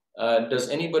 does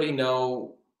anybody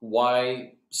know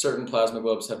why certain plasma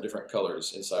globes have different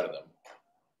colors inside of them?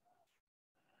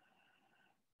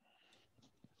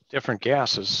 Different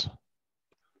gases.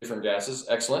 Different gases,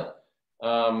 excellent.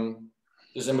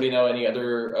 Does anybody know any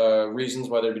other reasons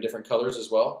why there'd be different colors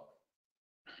as well?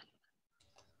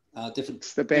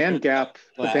 It's the band gap.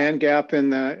 The band gap in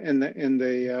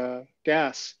the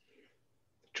gas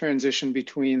transition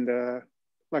between the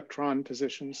electron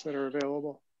positions that are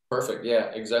available. Perfect.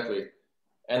 Yeah, exactly.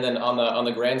 And then on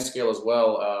the grand scale as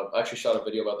well, I actually shot a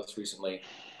video about this recently.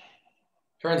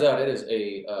 Turns out it is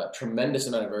a tremendous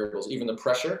amount of variables. Even the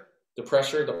pressure,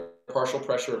 the partial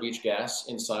pressure of each gas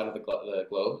inside of the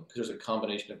globe, because there's a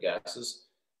combination of gases.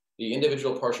 The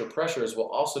individual partial pressures will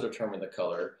also determine the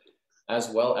color, as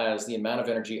well as the amount of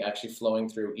energy actually flowing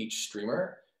through each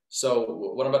streamer. So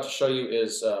what I'm about to show you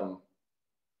is,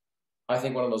 I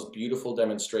think, one of the most beautiful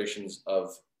demonstrations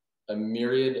of a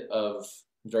myriad of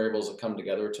variables that come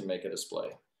together to make a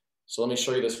display. So let me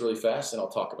show you this really fast and I'll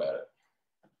talk about it.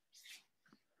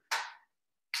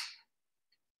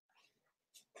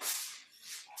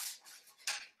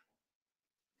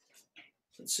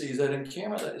 Let's see, is that in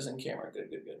camera? That is in camera. Good.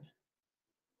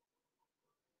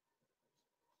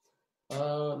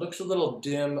 Looks a little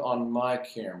dim on my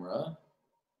camera,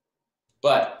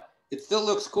 but it still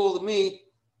looks cool to me.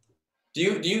 Do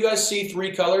you guys see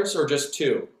three colors or just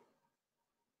two?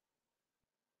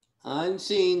 I'm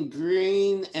seeing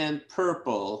green and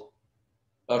purple.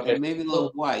 Okay. And maybe a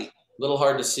little white. A little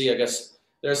hard to see, I guess.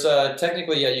 There's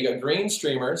technically, yeah, you got green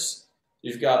streamers,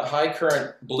 you've got high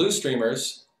current blue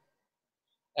streamers,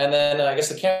 and then I guess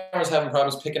the camera's having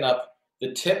problems picking up.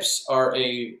 The tips are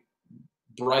a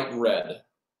bright red.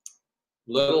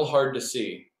 Little hard to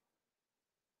see.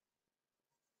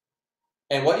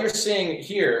 And what you're seeing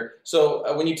here,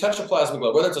 so when you touch a plasma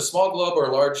globe, whether it's a small globe or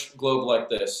a large globe like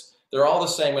this, they're all the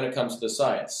same when it comes to the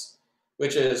science,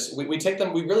 which is we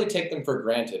really take them for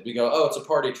granted. We go, oh, it's a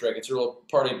party trick, it's a real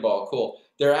party ball, cool.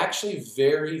 They're actually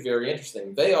very, very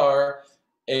interesting. They are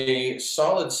a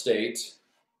solid state.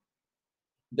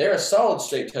 They're a solid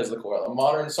state Tesla coil, a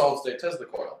modern solid state Tesla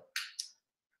coil.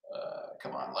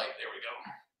 Come on, light, there we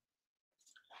go.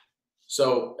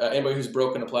 So anybody who's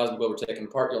broken a plasma globe or taken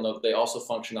apart, you'll know that they also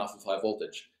function off of high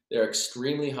voltage. They're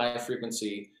extremely high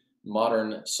frequency,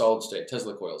 modern solid state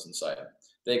Tesla coils inside.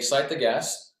 They excite the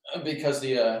gas because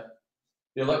the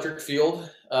electric field,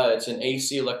 it's an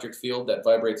AC electric field that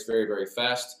vibrates very, very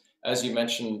fast. As you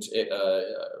mentioned, it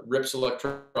rips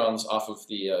electrons off of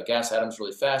the gas atoms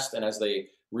really fast, and as they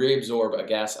reabsorb a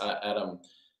gas atom,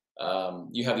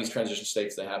 you have these transition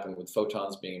states that happen with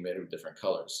photons being emitted with different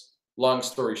colors. Long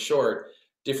story short,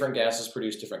 different gases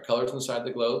produce different colors inside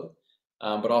the globe,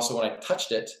 but also when I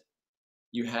touched it,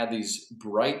 you had these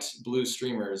bright blue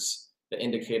streamers that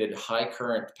indicated high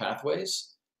current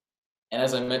pathways. And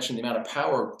as I mentioned, the amount of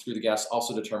power through the gas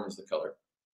also determines the color.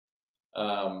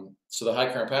 So the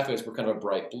high current pathways were kind of a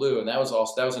bright blue, and that was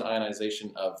an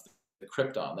ionization of the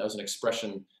krypton. That was an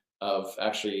expression of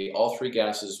actually all three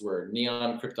gases were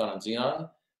neon, krypton, and xenon.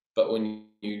 But when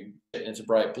you get into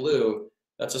bright blue,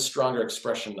 that's a stronger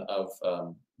expression of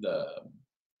the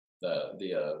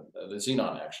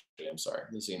xenon, actually. I'm sorry,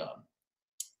 the xenon.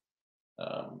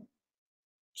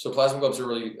 So plasma globes are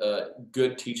really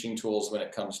good teaching tools when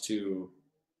it comes to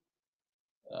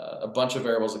a bunch of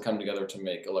variables that come together to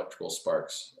make electrical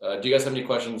sparks. Do you guys have any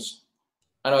questions?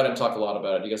 I know I didn't talk a lot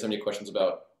about it. Do you guys have any questions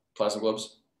about plasma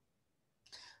globes?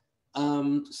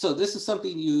 So this is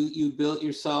something you built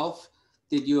yourself.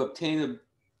 Did you obtain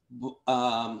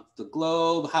the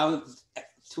globe? How,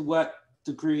 to what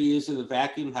degree is it a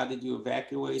vacuum? How did you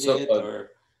evacuate it?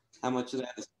 Or how much of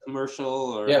that is commercial?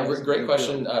 Or yeah, great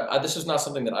question. This is not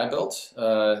something that I built.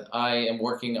 I am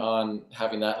working on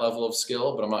having that level of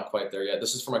skill, but I'm not quite there yet.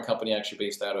 This is from a company actually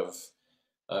based out of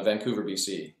Vancouver,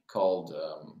 BC, called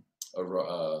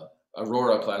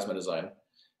Aurora Plasma Design.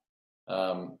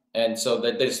 And so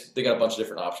they got a bunch of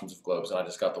different options of globes, and I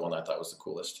just got the one that I thought was the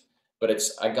coolest. But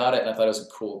I got it, and I thought it was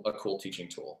a cool teaching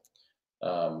tool.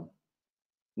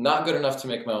 Not good enough to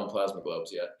make my own plasma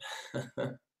globes yet.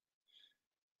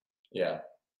 Yeah.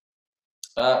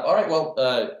 All right. Well,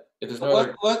 if there's no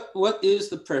other, what is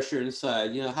the pressure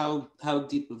inside? You know, how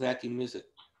deep a vacuum is it?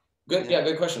 Good. Yeah,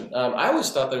 good question. I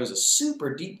always thought that it was a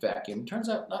super deep vacuum. Turns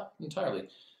out not entirely.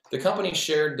 The company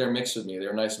shared their mix with me. They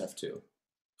were nice enough to.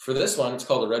 For this one, it's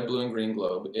called a red, blue, and green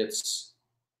globe. It's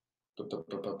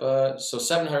so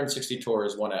 760 torr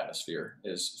is 1 atmosphere,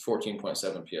 is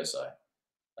 14.7 psi.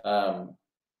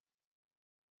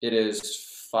 It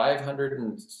is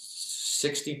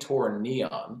 560 torr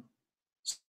neon.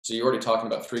 So you're already talking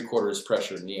about 3/4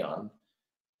 pressure neon.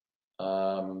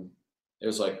 It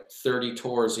was like 30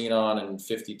 torr xenon and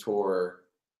 50 torr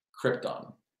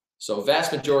krypton. So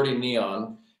vast majority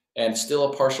neon and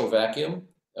still a partial vacuum,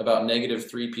 about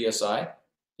 -3 psi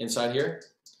inside here.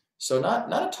 So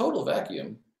not a total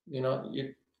vacuum, you know,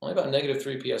 you're only about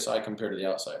 -3 psi compared to the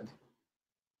outside.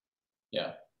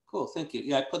 Yeah. Cool, thank you.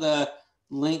 Yeah, I put a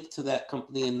link to that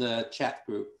company in the chat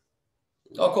group.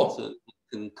 Oh, cool. So you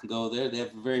can go there. They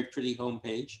have a very pretty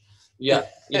homepage. Yeah,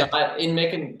 you know, in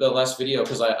making the last video,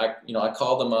 because I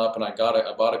called them up and I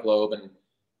bought a globe,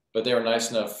 but they were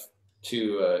nice enough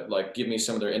to like give me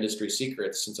some of their industry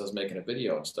secrets since I was making a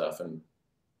video and stuff. And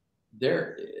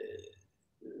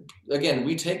again,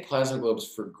 we take plasma globes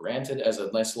for granted as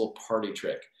a nice little party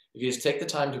trick. If you just take the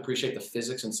time to appreciate the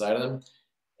physics inside of them,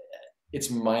 it's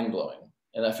mind blowing.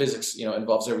 And that physics, you know,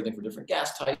 involves everything from different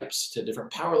gas types to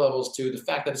different power levels to the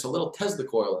fact that it's a little Tesla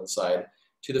coil inside,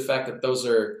 to the fact that those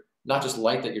are not just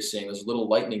light that you're seeing, those little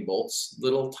lightning bolts,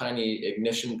 little tiny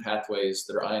ignition pathways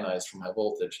that are ionized from high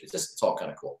voltage. It's all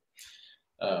kind of cool.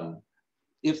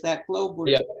 If that globe were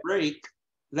to break,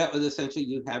 that would essentially,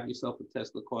 you have yourself a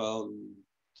Tesla coil and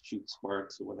shoot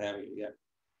sparks or what have you. Yeah.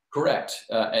 Correct.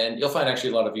 And you'll find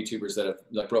actually a lot of YouTubers that have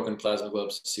like broken plasma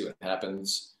globes to see what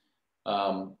happens.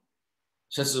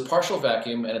 Since it's a partial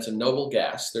vacuum and it's a noble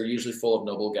gas, they're usually full of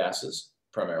noble gases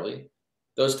primarily.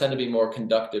 Those tend to be more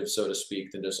conductive, so to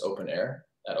speak, than just open air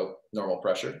at normal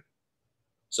pressure.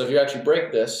 So if you actually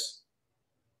break this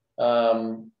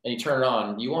and you turn it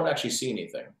on, you won't actually see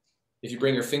anything. If you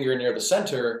bring your finger near the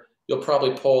center, you'll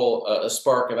probably pull a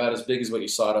spark about as big as what you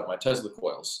saw out of my Tesla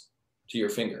coils to your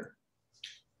finger.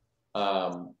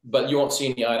 But you won't see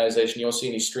any ionization. You won't see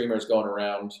any streamers going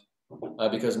around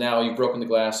because now you've broken the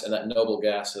glass and that noble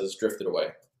gas has drifted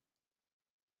away.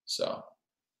 So.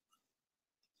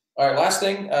 All right, last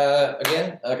thing,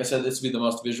 again, like I said, this would be the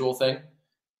most visual thing.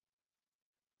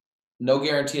 No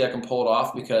guarantee I can pull it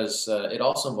off because it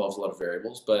also involves a lot of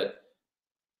variables, but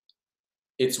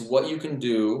it's what you can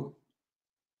do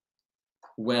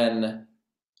when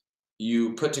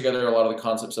you put together a lot of the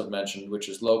concepts I've mentioned, which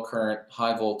is low current,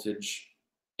 high voltage,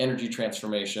 energy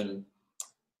transformation.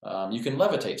 You can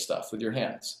levitate stuff with your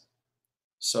hands.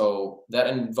 So that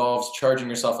involves charging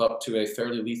yourself up to a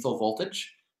fairly lethal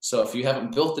voltage. So if you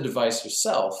haven't built the device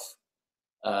yourself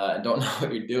and don't know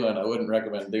what you're doing, I wouldn't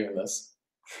recommend doing this.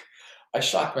 I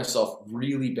shocked myself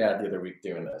really bad the other week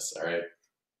doing this, all right?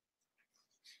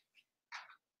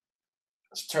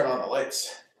 Let's turn on the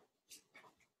lights.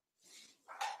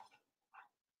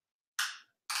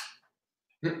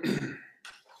 Let's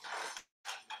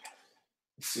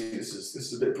see, this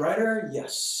is a bit brighter.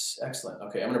 Yes, excellent.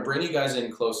 Okay, I'm gonna bring you guys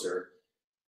in closer.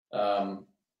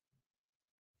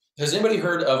 Has anybody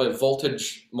heard of a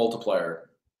voltage multiplier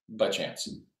by chance?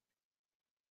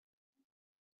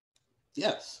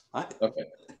 Yes. Okay.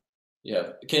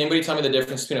 Yeah. Can anybody tell me the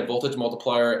difference between a voltage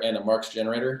multiplier and a Marx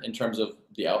generator in terms of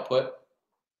the output?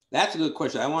 That's a good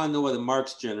question. I want to know what a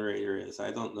Marx generator is.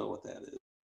 I don't know what that is.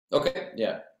 Okay.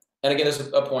 Yeah. And again, there's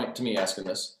a point to me asking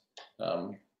this.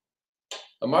 A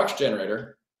Marx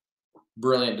generator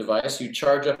brilliant device. You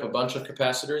charge up a bunch of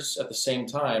capacitors at the same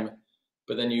time,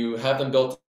 but then you have them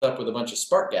built up with a bunch of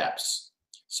spark gaps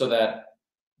so that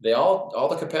they all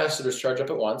the capacitors charge up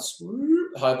at once,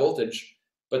 high voltage,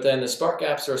 but then the spark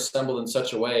gaps are assembled in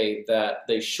such a way that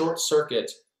they short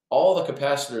circuit all the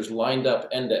capacitors lined up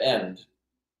end to end,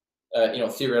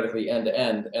 theoretically end to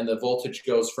end, and the voltage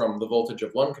goes from the voltage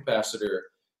of one capacitor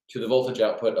to the voltage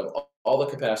output of all the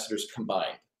capacitors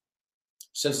combined.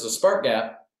 Since it's a spark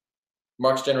gap,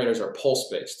 Marx generators are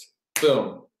pulse-based.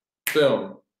 Boom,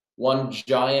 boom, one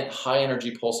giant high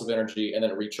energy pulse of energy, and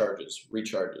then it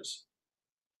recharges.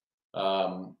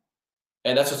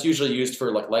 And that's what's usually used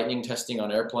for like lightning testing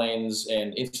on airplanes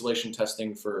and insulation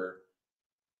testing for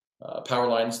power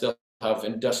lines. They'll have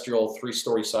industrial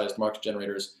 3-story sized Marx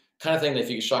generators, kind of thing that if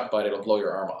you get shocked by it, it'll blow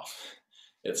your arm off.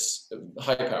 It's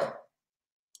high power.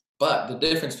 But the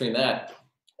difference between that,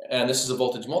 and this is a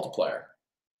voltage multiplier,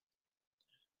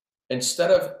 instead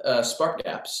of spark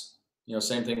gaps,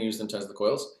 same thing used in Tesla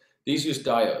coils, these use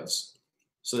diodes.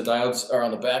 So the diodes are on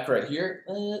the back right here.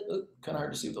 Kind of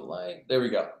hard to see with the light. There we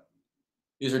go.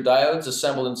 These are diodes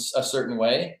assembled in a certain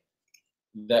way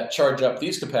that charge up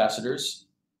these capacitors.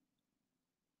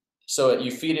 So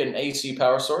you feed it an AC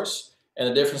power source, and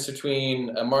the difference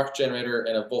between a Marx generator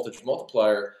and a voltage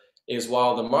multiplier is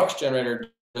while the Marx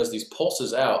generator does these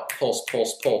pulses out, pulse,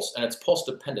 pulse, pulse, and it's pulse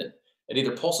dependent. It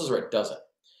either pulses or it doesn't.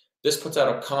 This puts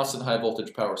out a constant high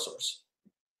voltage power source.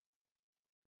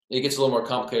 It gets a little more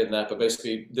complicated than that, but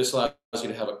basically this allows you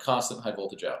to have a constant high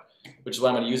voltage out, which is why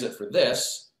I'm going to use it for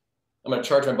this. I'm going to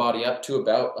charge my body up to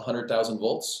about 100,000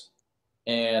 volts,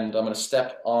 and I'm going to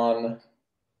step on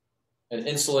an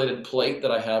insulated plate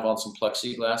that I have on some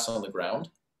plexiglass on the ground,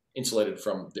 insulated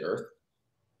from the earth.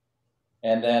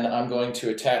 And then I'm going to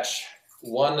attach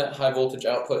one high voltage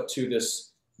output to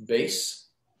this base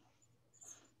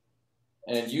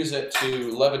and use it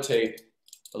to levitate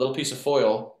a little piece of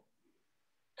foil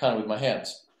kind of with my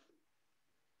hands.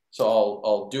 So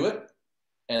I'll do it,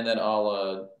 and then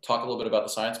I'll talk a little bit about the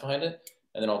science behind it,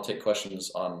 and then I'll take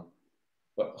questions on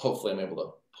what hopefully I'm able to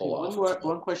pull off.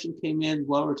 One question came in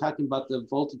while we're talking about the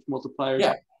voltage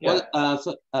multipliers. Yeah.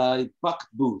 Buck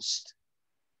boost.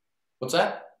 What's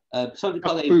that? Something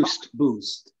called a buck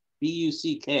boost.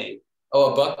 B-U-C-K.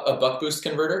 Oh, a buck boost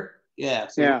converter? Yeah.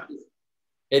 So yeah.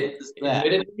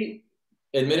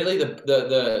 Admittedly,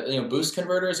 the boost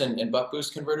converters and buck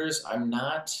boost converters, I'm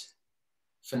not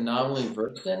phenomenally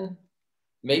versed in.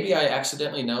 Maybe I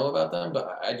accidentally know about them,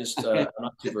 but I just I'm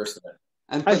not too versed in it.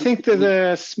 I think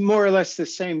they're more or less the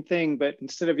same thing, but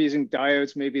instead of using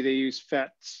diodes, maybe they use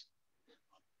FETs.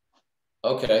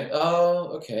 Okay. Oh,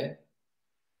 okay.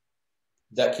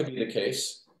 That could be the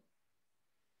case.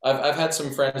 I've had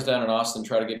some friends down in Austin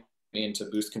try to get me into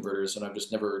boost converters, and I've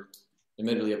just never,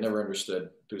 admittedly, I've never understood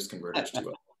boost converters too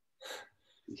well.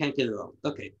 You can't get it all.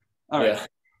 Okay. All right. Yeah.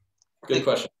 Good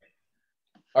question.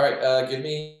 All right. Give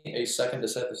me a second to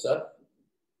set this up.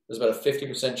 There's about a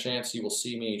 50% chance you will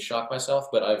see me shock myself,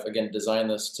 but I've, again,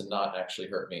 designed this to not actually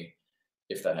hurt me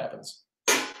if that happens.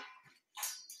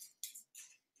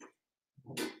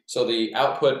 So the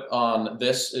output on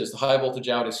this is the high voltage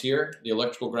out is here. The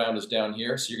electrical ground is down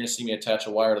here. So you're going to see me attach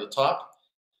a wire to the top.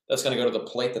 That's going to go to the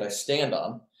plate that I stand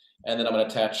on. And then I'm going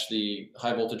to attach the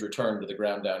high voltage return to the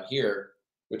ground down here,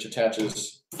 which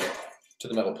attaches to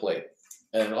the metal plate.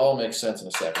 And it all makes sense in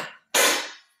a second.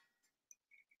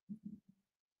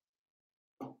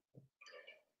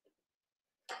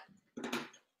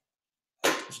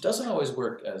 Which doesn't always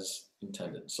work as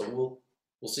intended. So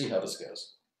we'll see how this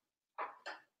goes.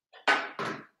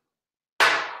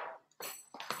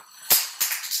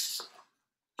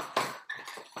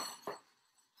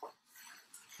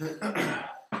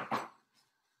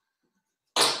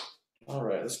 All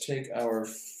right, let's take our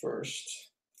first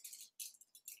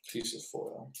piece of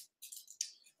foil.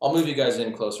 I'll move you guys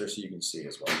in closer so you can see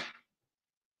as well.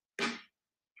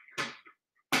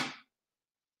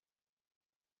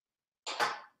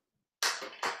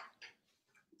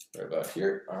 Right about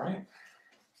here, all right.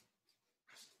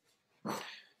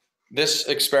 This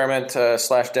experiment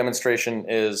slash demonstration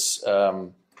is,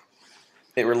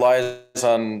 it relies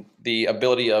on the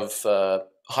ability of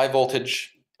high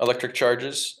voltage electric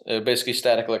charges, basically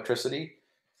static electricity.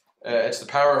 It's the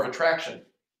power of attraction,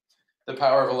 the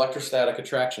power of electrostatic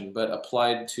attraction, but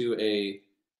applied to a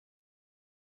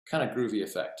kind of groovy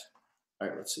effect. All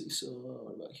right, let's see. So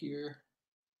what about here?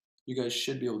 You guys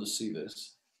should be able to see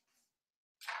this.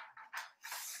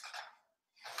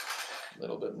 A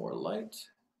little bit more light.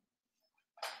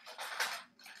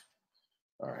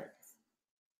 All right.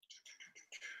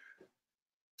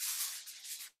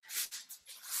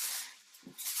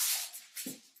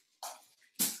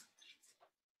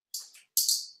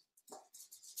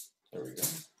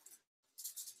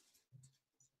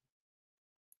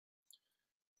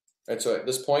 Right, so at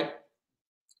this point,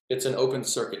 it's an open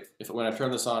circuit. When I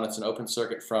turn this on, it's an open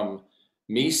circuit from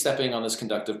me stepping on this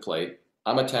conductive plate.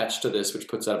 I'm attached to this, which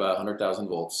puts out about 100,000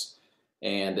 volts.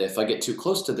 And if I get too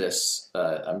close to this,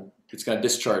 it's going to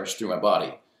discharge through my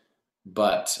body.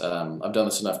 But I've done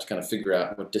this enough to kind of figure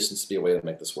out what distance to be away to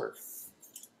make this work.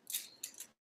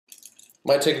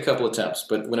 Might take a couple attempts,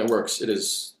 but when it works,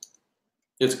 it's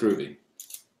groovy.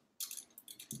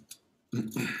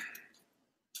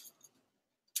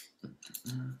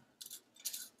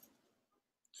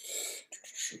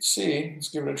 Let's see, let's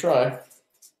give it a try.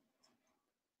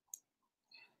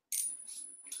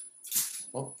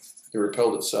 Well, it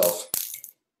repelled itself.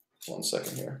 1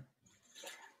 second here.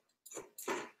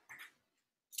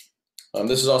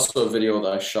 This is also a video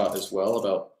that I shot as well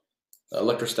about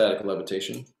electrostatic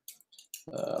levitation.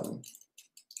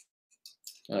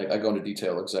 I go into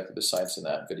detail exactly the science in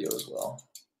that video as well.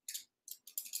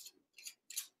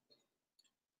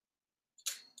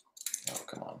 Oh,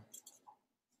 come on.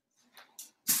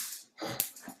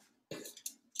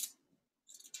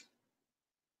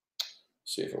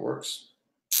 See if it works.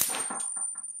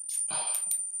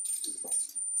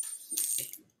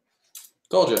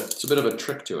 Told you, it's a bit of a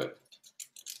trick to it.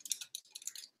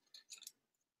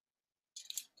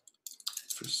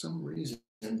 For some reason,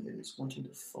 it is wanting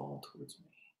to fall towards me.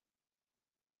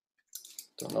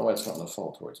 Don't know why it's wanting to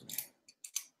fall towards me.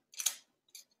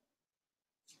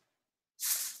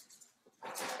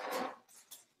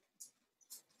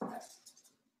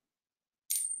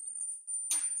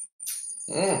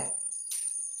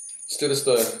 Let's do this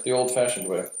the old-fashioned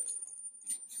way.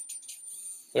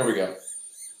 There we go.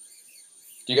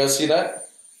 Do you guys see that?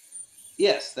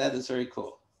 Yes, that is very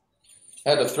cool.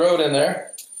 I had to throw it in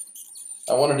there.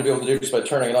 I wanted to be able to do this by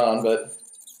turning it on,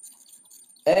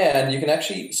 and you can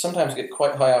actually sometimes get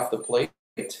quite high off the plate,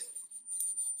 and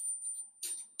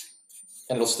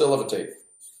it'll still levitate.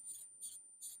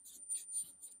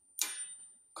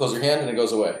 Close your hand and it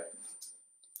goes away.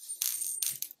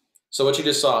 So what you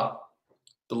just saw,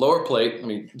 the lower plate, let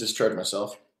me discharge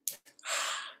myself.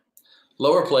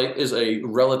 Lower plate is a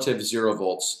relative 0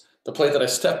 volts. The plate that I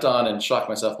stepped on and shocked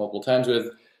myself multiple times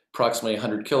with, approximately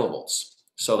 100 kilovolts.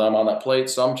 So I'm on that plate,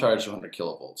 so I'm charged 100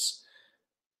 kilovolts.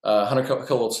 100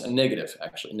 kilovolts and negative,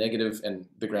 actually. Negative, and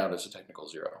the ground is a technical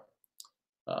 0.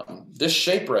 This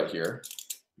shape right here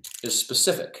is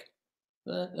specific.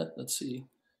 Let's see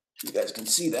if you guys can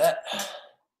see that.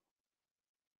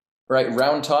 Right,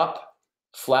 round top,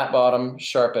 flat bottom,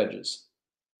 sharp edges.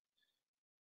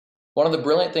 One of the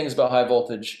brilliant things about high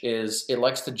voltage is it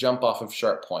likes to jump off of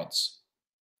sharp points.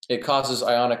 It causes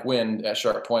ionic wind at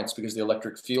sharp points because the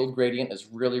electric field gradient is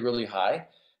really, really high.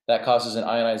 That causes an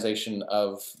ionization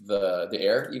of the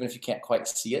air, even if you can't quite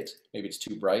see it. Maybe it's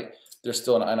too bright. There's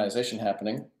still an ionization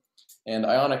happening. And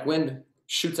ionic wind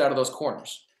shoots out of those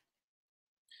corners.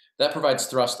 That provides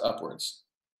thrust upwards.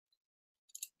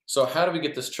 So how do we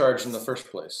get this charged in the first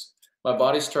place? My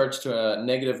body's charged to a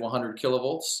negative 100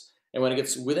 kilovolts. And when it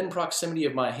gets within proximity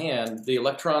of my hand, the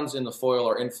electrons in the foil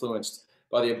are influenced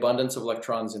by the abundance of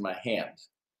electrons in my hand.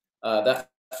 That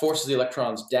forces the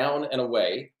electrons down and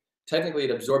away. Technically,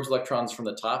 it absorbs electrons from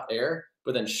the top air,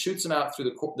 but then shoots them out through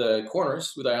the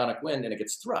corners with ionic wind, and it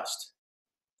gets thrust.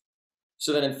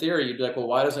 So then in theory, you'd be like, well,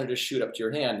 why doesn't it just shoot up to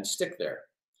your hand and stick there?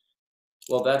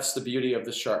 Well, that's the beauty of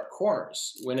the sharp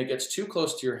corners. When it gets too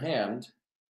close to your hand,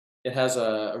 it has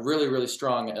a really, really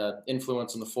strong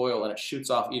influence on the foil, and it shoots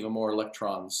off even more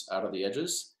electrons out of the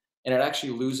edges, and it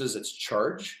actually loses its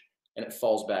charge, and it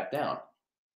falls back down.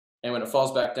 And when it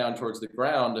falls back down towards the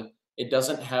ground, it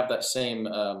doesn't have that same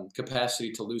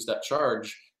capacity to lose that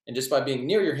charge. And just by being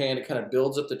near your hand, it kind of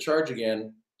builds up the charge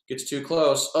again, gets too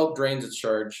close, oh, drains its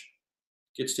charge,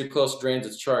 gets too close, drains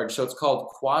its charge. So it's called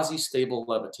quasi-stable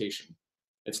levitation.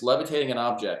 It's levitating an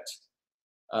object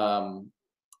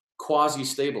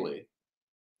quasi-stably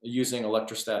using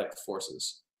electrostatic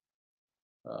forces.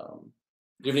 Do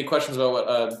you have any questions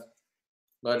about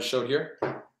what I just showed here?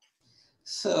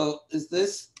 So is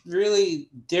this really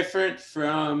different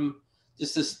from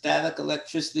just the static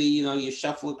electricity? You know, you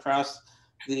shuffle across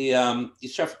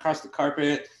the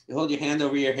carpet, you hold your hand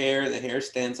over your hair, the hair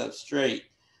stands up straight.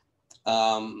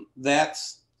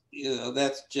 That's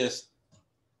just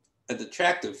a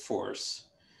detractive force.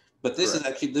 But this Correct.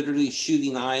 is actually literally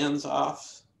shooting ions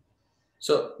off.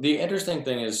 So the interesting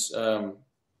thing is,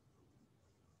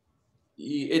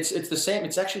 it's the same.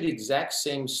 It's actually the exact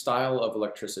same style of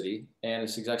electricity, and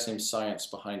it's the exact same science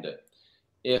behind it.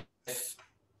 If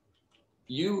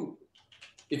you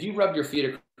rubbed your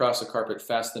feet across a carpet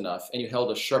fast enough, and you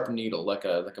held a sharp needle like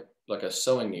a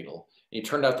sewing needle, and you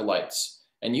turned out the lights,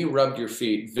 and you rubbed your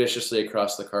feet viciously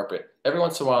across the carpet, every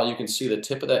once in a while you can see the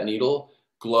tip of that needle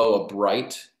glow a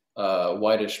bright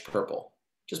whitish purple,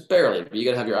 just barely. But you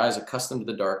got to have your eyes accustomed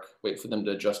to the dark, wait for them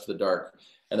to adjust to the dark,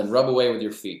 and then rub away with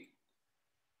your feet.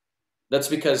 That's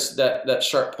because that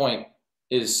sharp point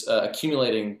is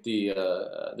accumulating the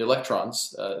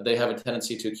electrons. They have a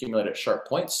tendency to accumulate at sharp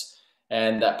points,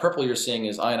 and that purple you're seeing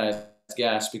is ionized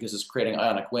gas because it's creating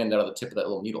ionic wind out of the tip of that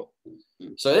little needle.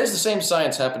 So it is the same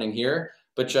science happening here,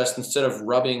 but just instead of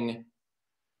rubbing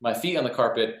my feet on the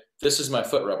carpet, this is my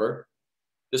foot rubber.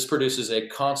 This produces a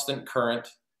constant current,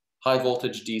 high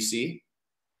voltage DC.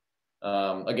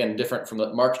 Again, different from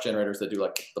the Marx generators that do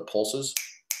like the pulses.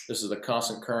 This is a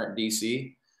constant current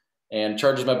DC and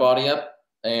charges my body up.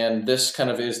 And this kind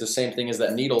of is the same thing as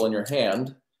that needle in your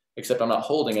hand, except I'm not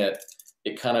holding it.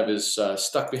 It kind of is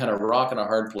stuck behind a rock in a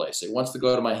hard place. It wants to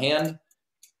go to my hand,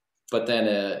 but then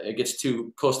it gets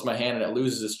too close to my hand and it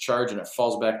loses its charge and it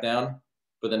falls back down.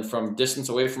 But then from distance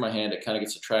away from my hand, it kind of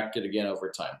gets attracted again over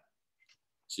time.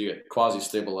 So you get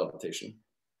quasi-stable levitation.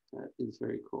 That is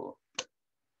very cool.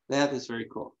 That is very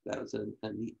cool. That was a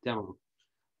neat demo.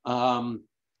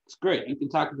 It's great. You've been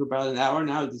talking for about an hour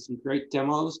now. You did some great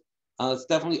demos. Let's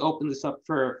definitely open this up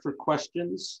for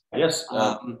questions. Yes.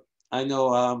 I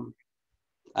know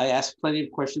I asked plenty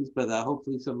of questions, but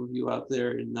hopefully some of you out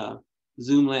there in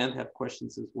Zoom land have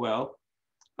questions as well.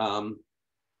 I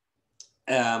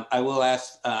will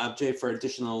ask Jay for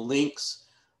additional links,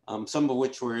 some of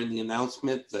which were in the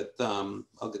announcement, but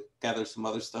I'll gather some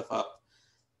other stuff up.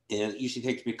 And it usually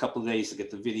takes me a couple of days to get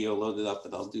the video loaded up,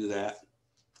 but I'll do that.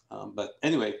 But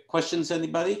anyway, questions,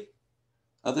 anybody?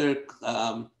 Other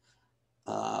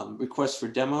requests for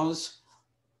demos?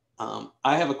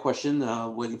 I have a question,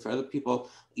 waiting for other people.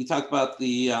 You talked about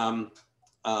the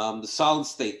solid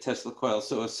state Tesla coil.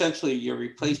 So essentially you're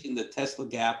replacing the Tesla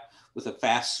gap with a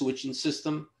fast switching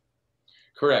system?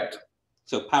 Correct.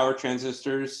 So power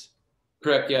transistors?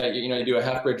 Correct, yeah. You do a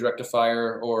half-bridge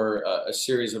rectifier or a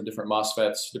series of different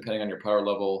MOSFETs depending on your power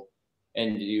level.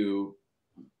 And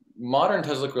modern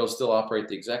Tesla coils still operate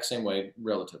the exact same way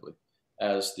relatively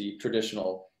as the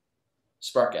traditional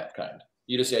spark gap kind.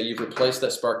 You've replaced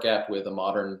that spark gap with a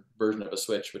modern version of a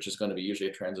switch, which is going to be usually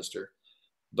a transistor.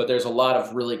 But there's a lot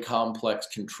of really complex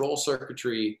control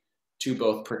circuitry to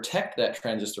both protect that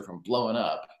transistor from blowing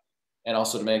up and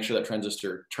also to make sure that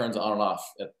transistor turns on and off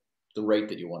at the rate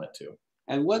that you want it to.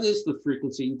 And what is the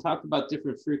frequency? You talked about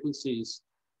different frequencies.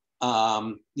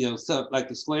 So like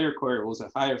the Slayer coil was a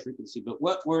higher frequency, but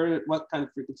what kind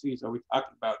of frequencies are we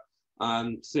talking about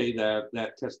on, say,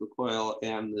 that Tesla coil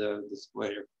and the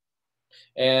Slayer?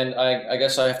 And I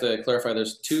guess I have to clarify,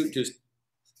 there's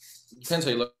depends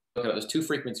how you look at it, there's two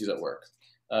frequencies at work.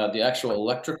 The actual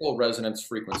electrical resonance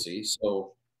frequency,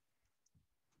 so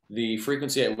the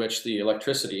frequency at which the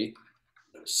electricity,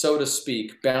 so to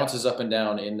speak, bounces up and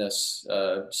down in this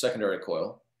secondary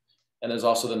coil. And there's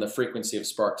also then the frequency of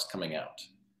sparks coming out.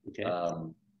 Okay.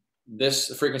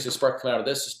 The frequency of sparks coming out of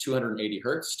this is 280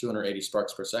 hertz, 280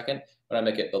 sparks per second. When I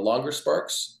make it the longer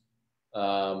sparks,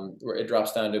 where it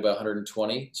drops down to about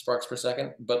 120 sparks per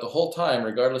second. But the whole time,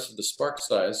 regardless of the spark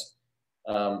size,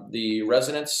 the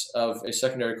resonance of a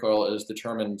secondary coil is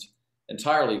determined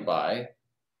entirely by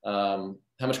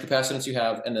how much capacitance you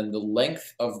have and then the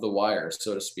length of the wire,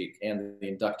 so to speak, and the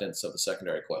inductance of the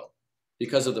secondary coil.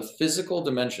 Because of the physical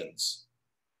dimensions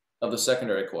of the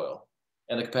secondary coil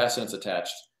and the capacitance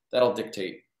attached, that'll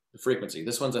dictate the frequency.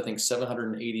 This one's, I think,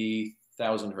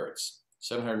 780,000 hertz,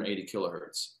 780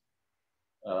 kilohertz.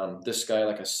 This guy,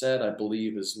 like I said, I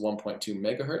believe is 1.2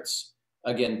 megahertz.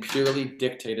 Again, purely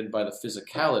dictated by the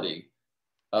physicality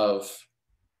of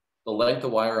the length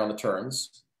of wire on the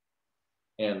turns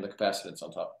and the capacitance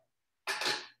on top.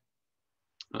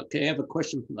 Okay, I have a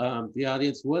question from the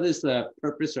audience. What is the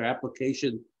purpose or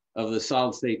application of the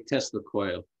solid-state Tesla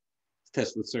coil,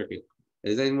 Tesla circuit?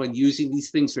 Is anyone using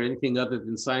these things for anything other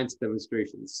than science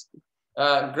demonstrations?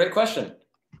 Great question.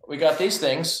 We got these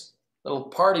things, little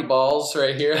party balls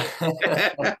right here.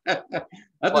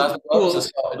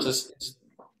 It's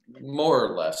more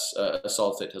or less a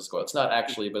solid-state Tesla coil. It's not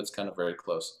actually, but it's kind of very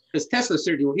close. Because Tesla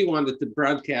certainly, he wanted to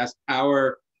broadcast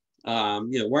power,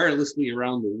 wirelessly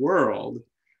around the world.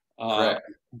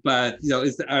 But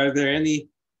are there any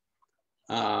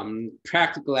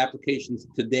practical applications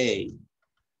today?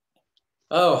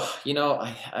 Oh,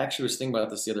 I actually was thinking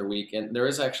about this the other week, and there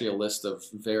is actually a list of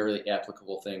very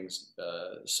applicable things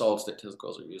solid-state Tesla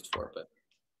coils are used for, but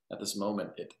at this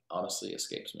moment, it honestly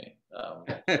escapes me.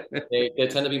 They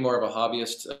tend to be more of a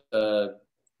hobbyist.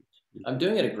 I'm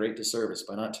doing it a great disservice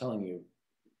by not telling you.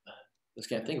 I just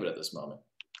can't think of it at this moment.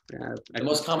 The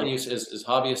most common use is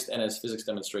hobbyist and as physics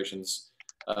demonstrations.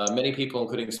 Many people,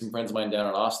 including some friends of mine down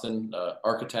in Austin,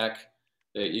 Architect,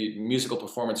 musical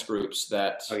performance groups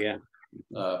that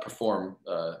perform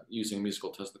using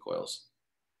musical Tesla coils.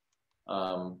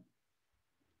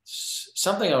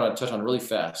 Something I want to touch on really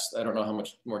fast. I don't know how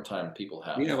much more time people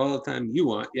have. We have all the time you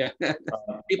want. Yeah.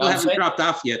 People haven't dropped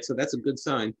off yet, so that's a good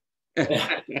sign.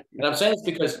 And I'm saying this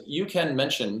because you can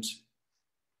mention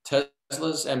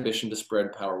Tesla's ambition to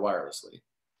spread power wirelessly.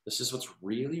 This is what's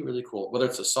really, really cool, whether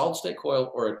it's a solid state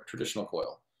coil or a traditional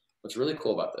coil. What's really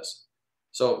cool about this.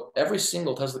 So every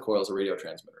single Tesla coil is a radio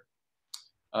transmitter.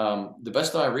 The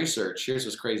best of my research, here's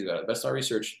what's crazy about it. Best of my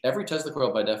research, every Tesla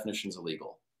coil by definition is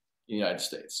illegal in the United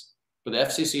States, but the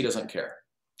FCC doesn't care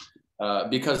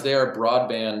because they are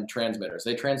broadband transmitters.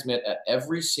 They transmit at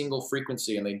every single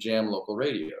frequency and they jam local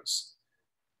radios.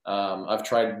 I've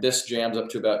tried this jams up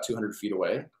to about 200 feet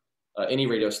away, any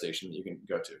radio station that you can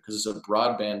go to, because it's a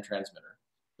broadband transmitter,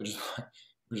 which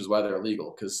is why they're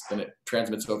illegal, because then it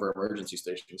transmits over emergency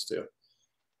stations too.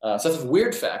 So that's a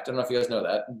weird fact. I don't know if you guys know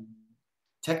that.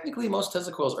 Technically, most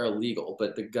Tesla coils are illegal,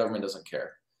 but the government doesn't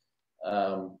care.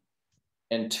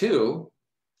 And two,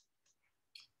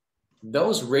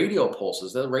 those radio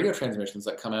pulses, the radio transmissions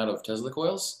that come out of Tesla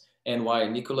coils, and why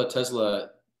Nikola Tesla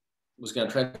was going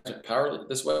to transmit power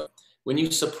this way, when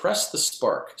you suppress the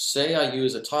spark, say I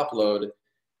use a top load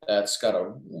that's got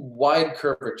a wide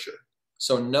curvature,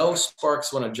 so no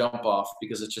sparks want to jump off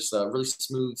because it's just a really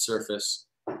smooth surface,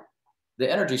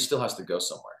 the energy still has to go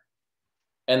somewhere.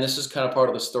 And this is kind of part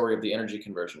of the story of the energy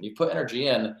conversion. You put energy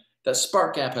in, that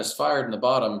spark gap has fired in the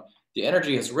bottom, the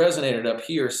energy has resonated up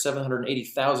here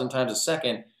 780,000 times a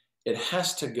second, it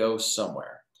has to go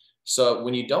somewhere. So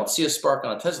when you don't see a spark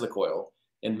on a Tesla coil,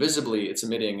 invisibly it's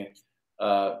emitting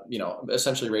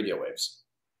essentially radio waves.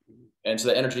 And so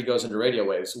the energy goes into radio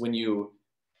waves. When you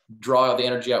draw the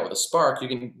energy out with a spark, you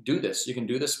can do this. You can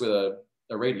do this with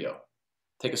a radio.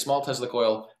 Take a small Tesla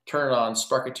coil, turn it on,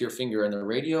 spark it to your finger, and the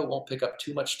radio won't pick up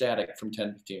too much static from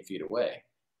 10, 15 feet away.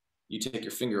 You take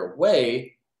your finger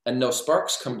away and no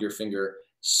sparks come to your finger,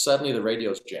 suddenly the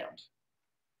radio's jammed.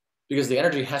 Because the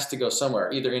energy has to go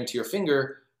somewhere, either into your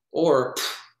finger or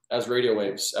as radio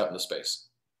waves out into space.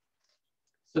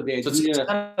 So the idea, it's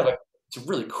kind of it's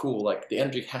really cool, like the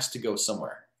energy has to go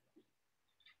somewhere.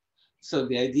 So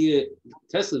the idea,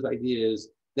 Tesla's idea is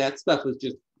that stuff is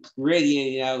just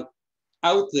radiating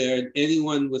out there, and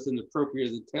anyone with an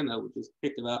appropriate antenna would just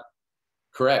pick it up.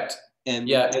 Correct. And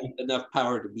get enough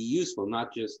power to be useful,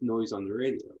 not just noise on the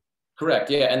radio.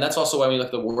 Correct, yeah, and that's also why we look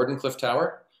at the Wardenclyffe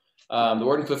Tower. The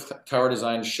Wardenclyffe Tower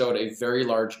design showed a very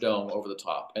large dome over the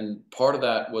top, and part of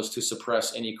that was to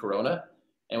suppress any corona,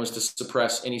 and was to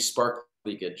suppress any spark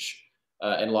leakage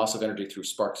and loss of energy through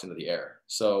sparks into the air.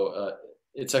 So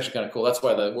it's actually kind of cool. That's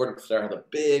why the Wardenclyffe Tower had a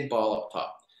big ball up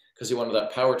top, because he wanted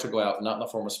that power to go out not in the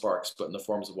form of sparks, but in the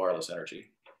forms of wireless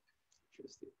energy.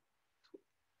 Interesting.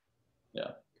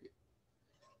 Yeah.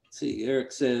 Let's see,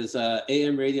 Eric says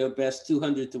AM radio best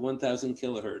 200 to 1,000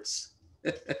 kilohertz.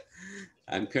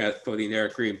 I'm quoting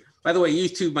Eric Ream. By the way, you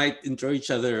two might enjoy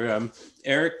each other.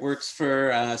 Eric works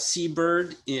for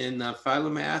Seabird in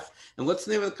Philomath. And what's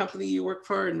the name of the company you work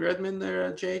for in Redmond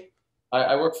there, Jay?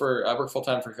 I work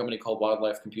full-time for a company called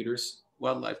Wildlife Computers.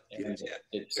 Wildlife Computers, yeah.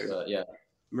 It's, yeah.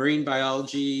 Marine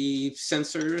biology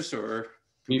sensors, or?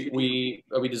 We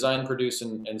design, produce,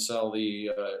 and sell the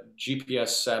GPS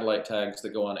satellite tags that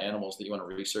go on animals that you want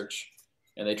to research.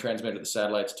 And they transmit to the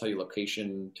satellites, tell you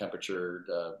location,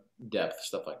 temperature, depth,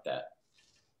 stuff like that.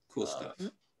 Cool stuff.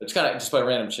 It's kind of just by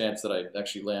random chance that I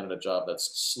actually landed a job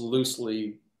that's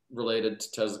loosely related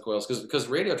to Tesla coils, because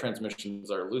radio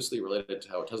transmissions are loosely related to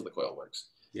how a Tesla coil works.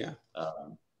 Yeah.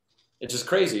 It's just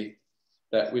crazy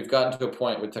that we've gotten to a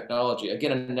point with technology.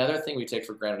 Again, another thing we take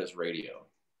for granted is radio.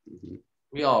 Mm-hmm.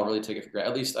 We all really take it for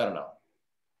granted. At least, I don't know.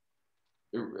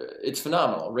 It's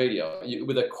phenomenal, radio.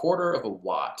 With a quarter of a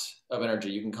watt of energy,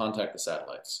 you can contact the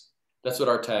satellites. That's what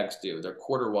our tags do. They're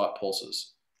quarter-watt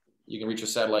pulses. You can reach a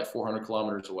satellite 400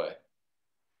 kilometers away.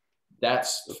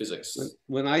 That's physics.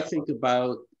 When I think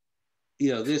about,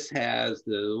 this has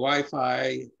the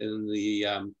Wi-Fi and the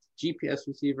GPS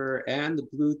receiver and the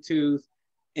Bluetooth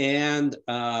and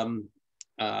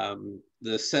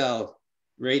the cell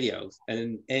radios,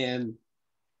 and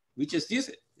we just use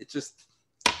it. It's just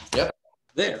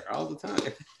there all the time.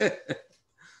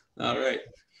 All right.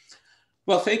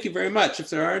 Well, thank you very much. If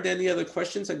there aren't any other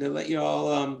questions, I'm going to let you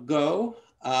all go.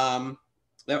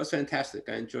 That was fantastic.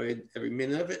 I enjoyed every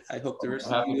minute of it. I hope the rest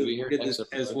of you did this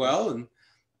as well. And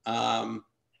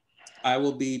I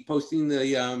will be posting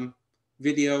the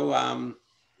video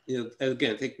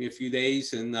again, take me a few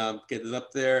days and get it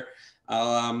up there.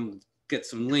 I'll get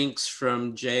some links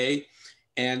from Jay.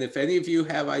 And if any of you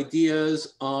have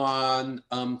ideas on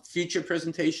future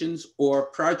presentations or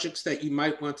projects that you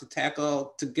might want to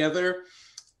tackle together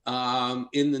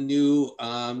in the new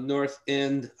North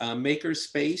End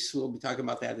Makerspace, we'll be talking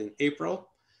about that in April.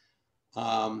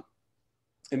 And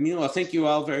meanwhile, thank you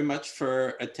all very much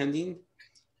for attending.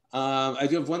 I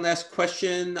do have one last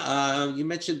question. You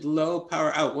mentioned low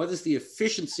power out. What is the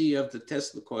efficiency of the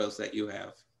Tesla coils that you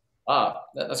have?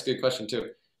 That's a good question too.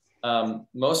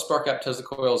 Most spark gap Tesla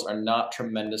coils are not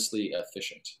tremendously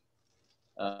efficient.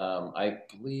 I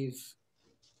believe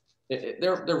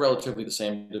they're relatively the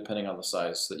same depending on the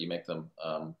size that you make them.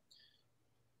 I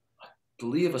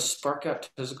believe a spark gap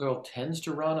Tesla coil tends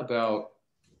to run about,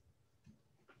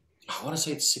 I want to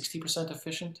say it's 60%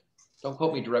 efficient. Don't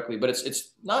quote me directly, but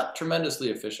it's not tremendously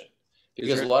efficient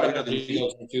because a lot of energy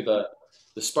goes into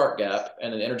the spark gap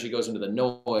and then energy goes into the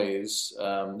noise.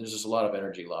 There's just a lot of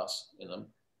energy loss in them.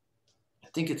 I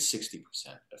think it's 60%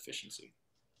 efficiency.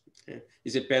 Okay.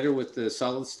 Is it better with the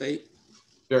solid state?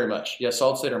 Very much. Yeah,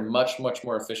 solid state are much, much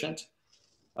more efficient.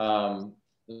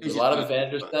 There's a lot of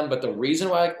advantages to them, but the reason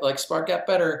why I like spark gap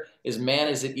better is, man,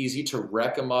 is it easy to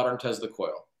wreck a modern Tesla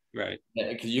coil. Right.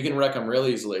 Because you can wreck them real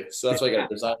easily. So that's why you got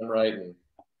to design them right. And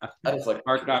I just like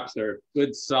spark gaps are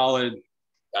good, solid.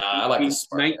 I like the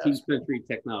spark 19th gaps. century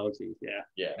technology. Yeah.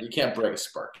 Yeah. You can't break a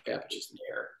spark gap. It's just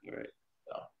air. Right.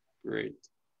 So. Great.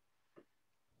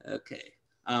 Okay.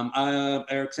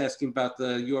 Eric's asking about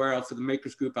the URL for the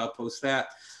makers group. I'll post that.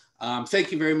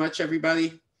 Thank you very much,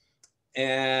 everybody.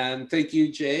 And thank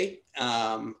you, Jay.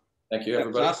 Thank you,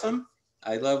 everybody. Awesome.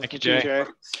 I love. Thank you, Jay.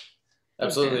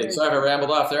 Absolutely. Sorry if I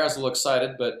rambled off there. I was a little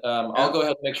excited, but I'll go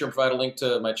ahead and make sure and provide a link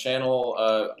to my channel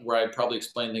where I probably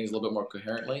explain things a little bit more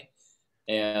coherently.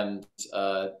 And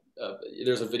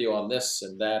there's a video on this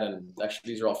and that, and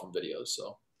actually these are all from videos,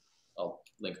 so I'll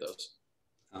link those.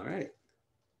 All right.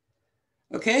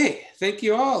 Okay. Thank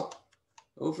you all.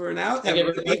 Over and out. Have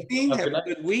a good evening. Have a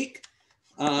good week.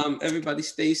 Everybody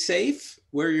stay safe.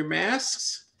 Wear your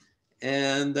masks.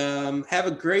 And have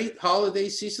a great holiday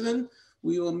season.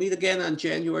 We will meet again on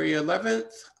January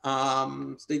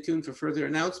 11th. Stay tuned for further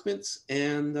announcements,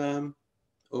 and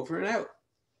over and out.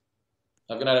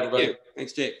 Have a good night, everybody.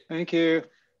 Thanks, Jake. Thank you.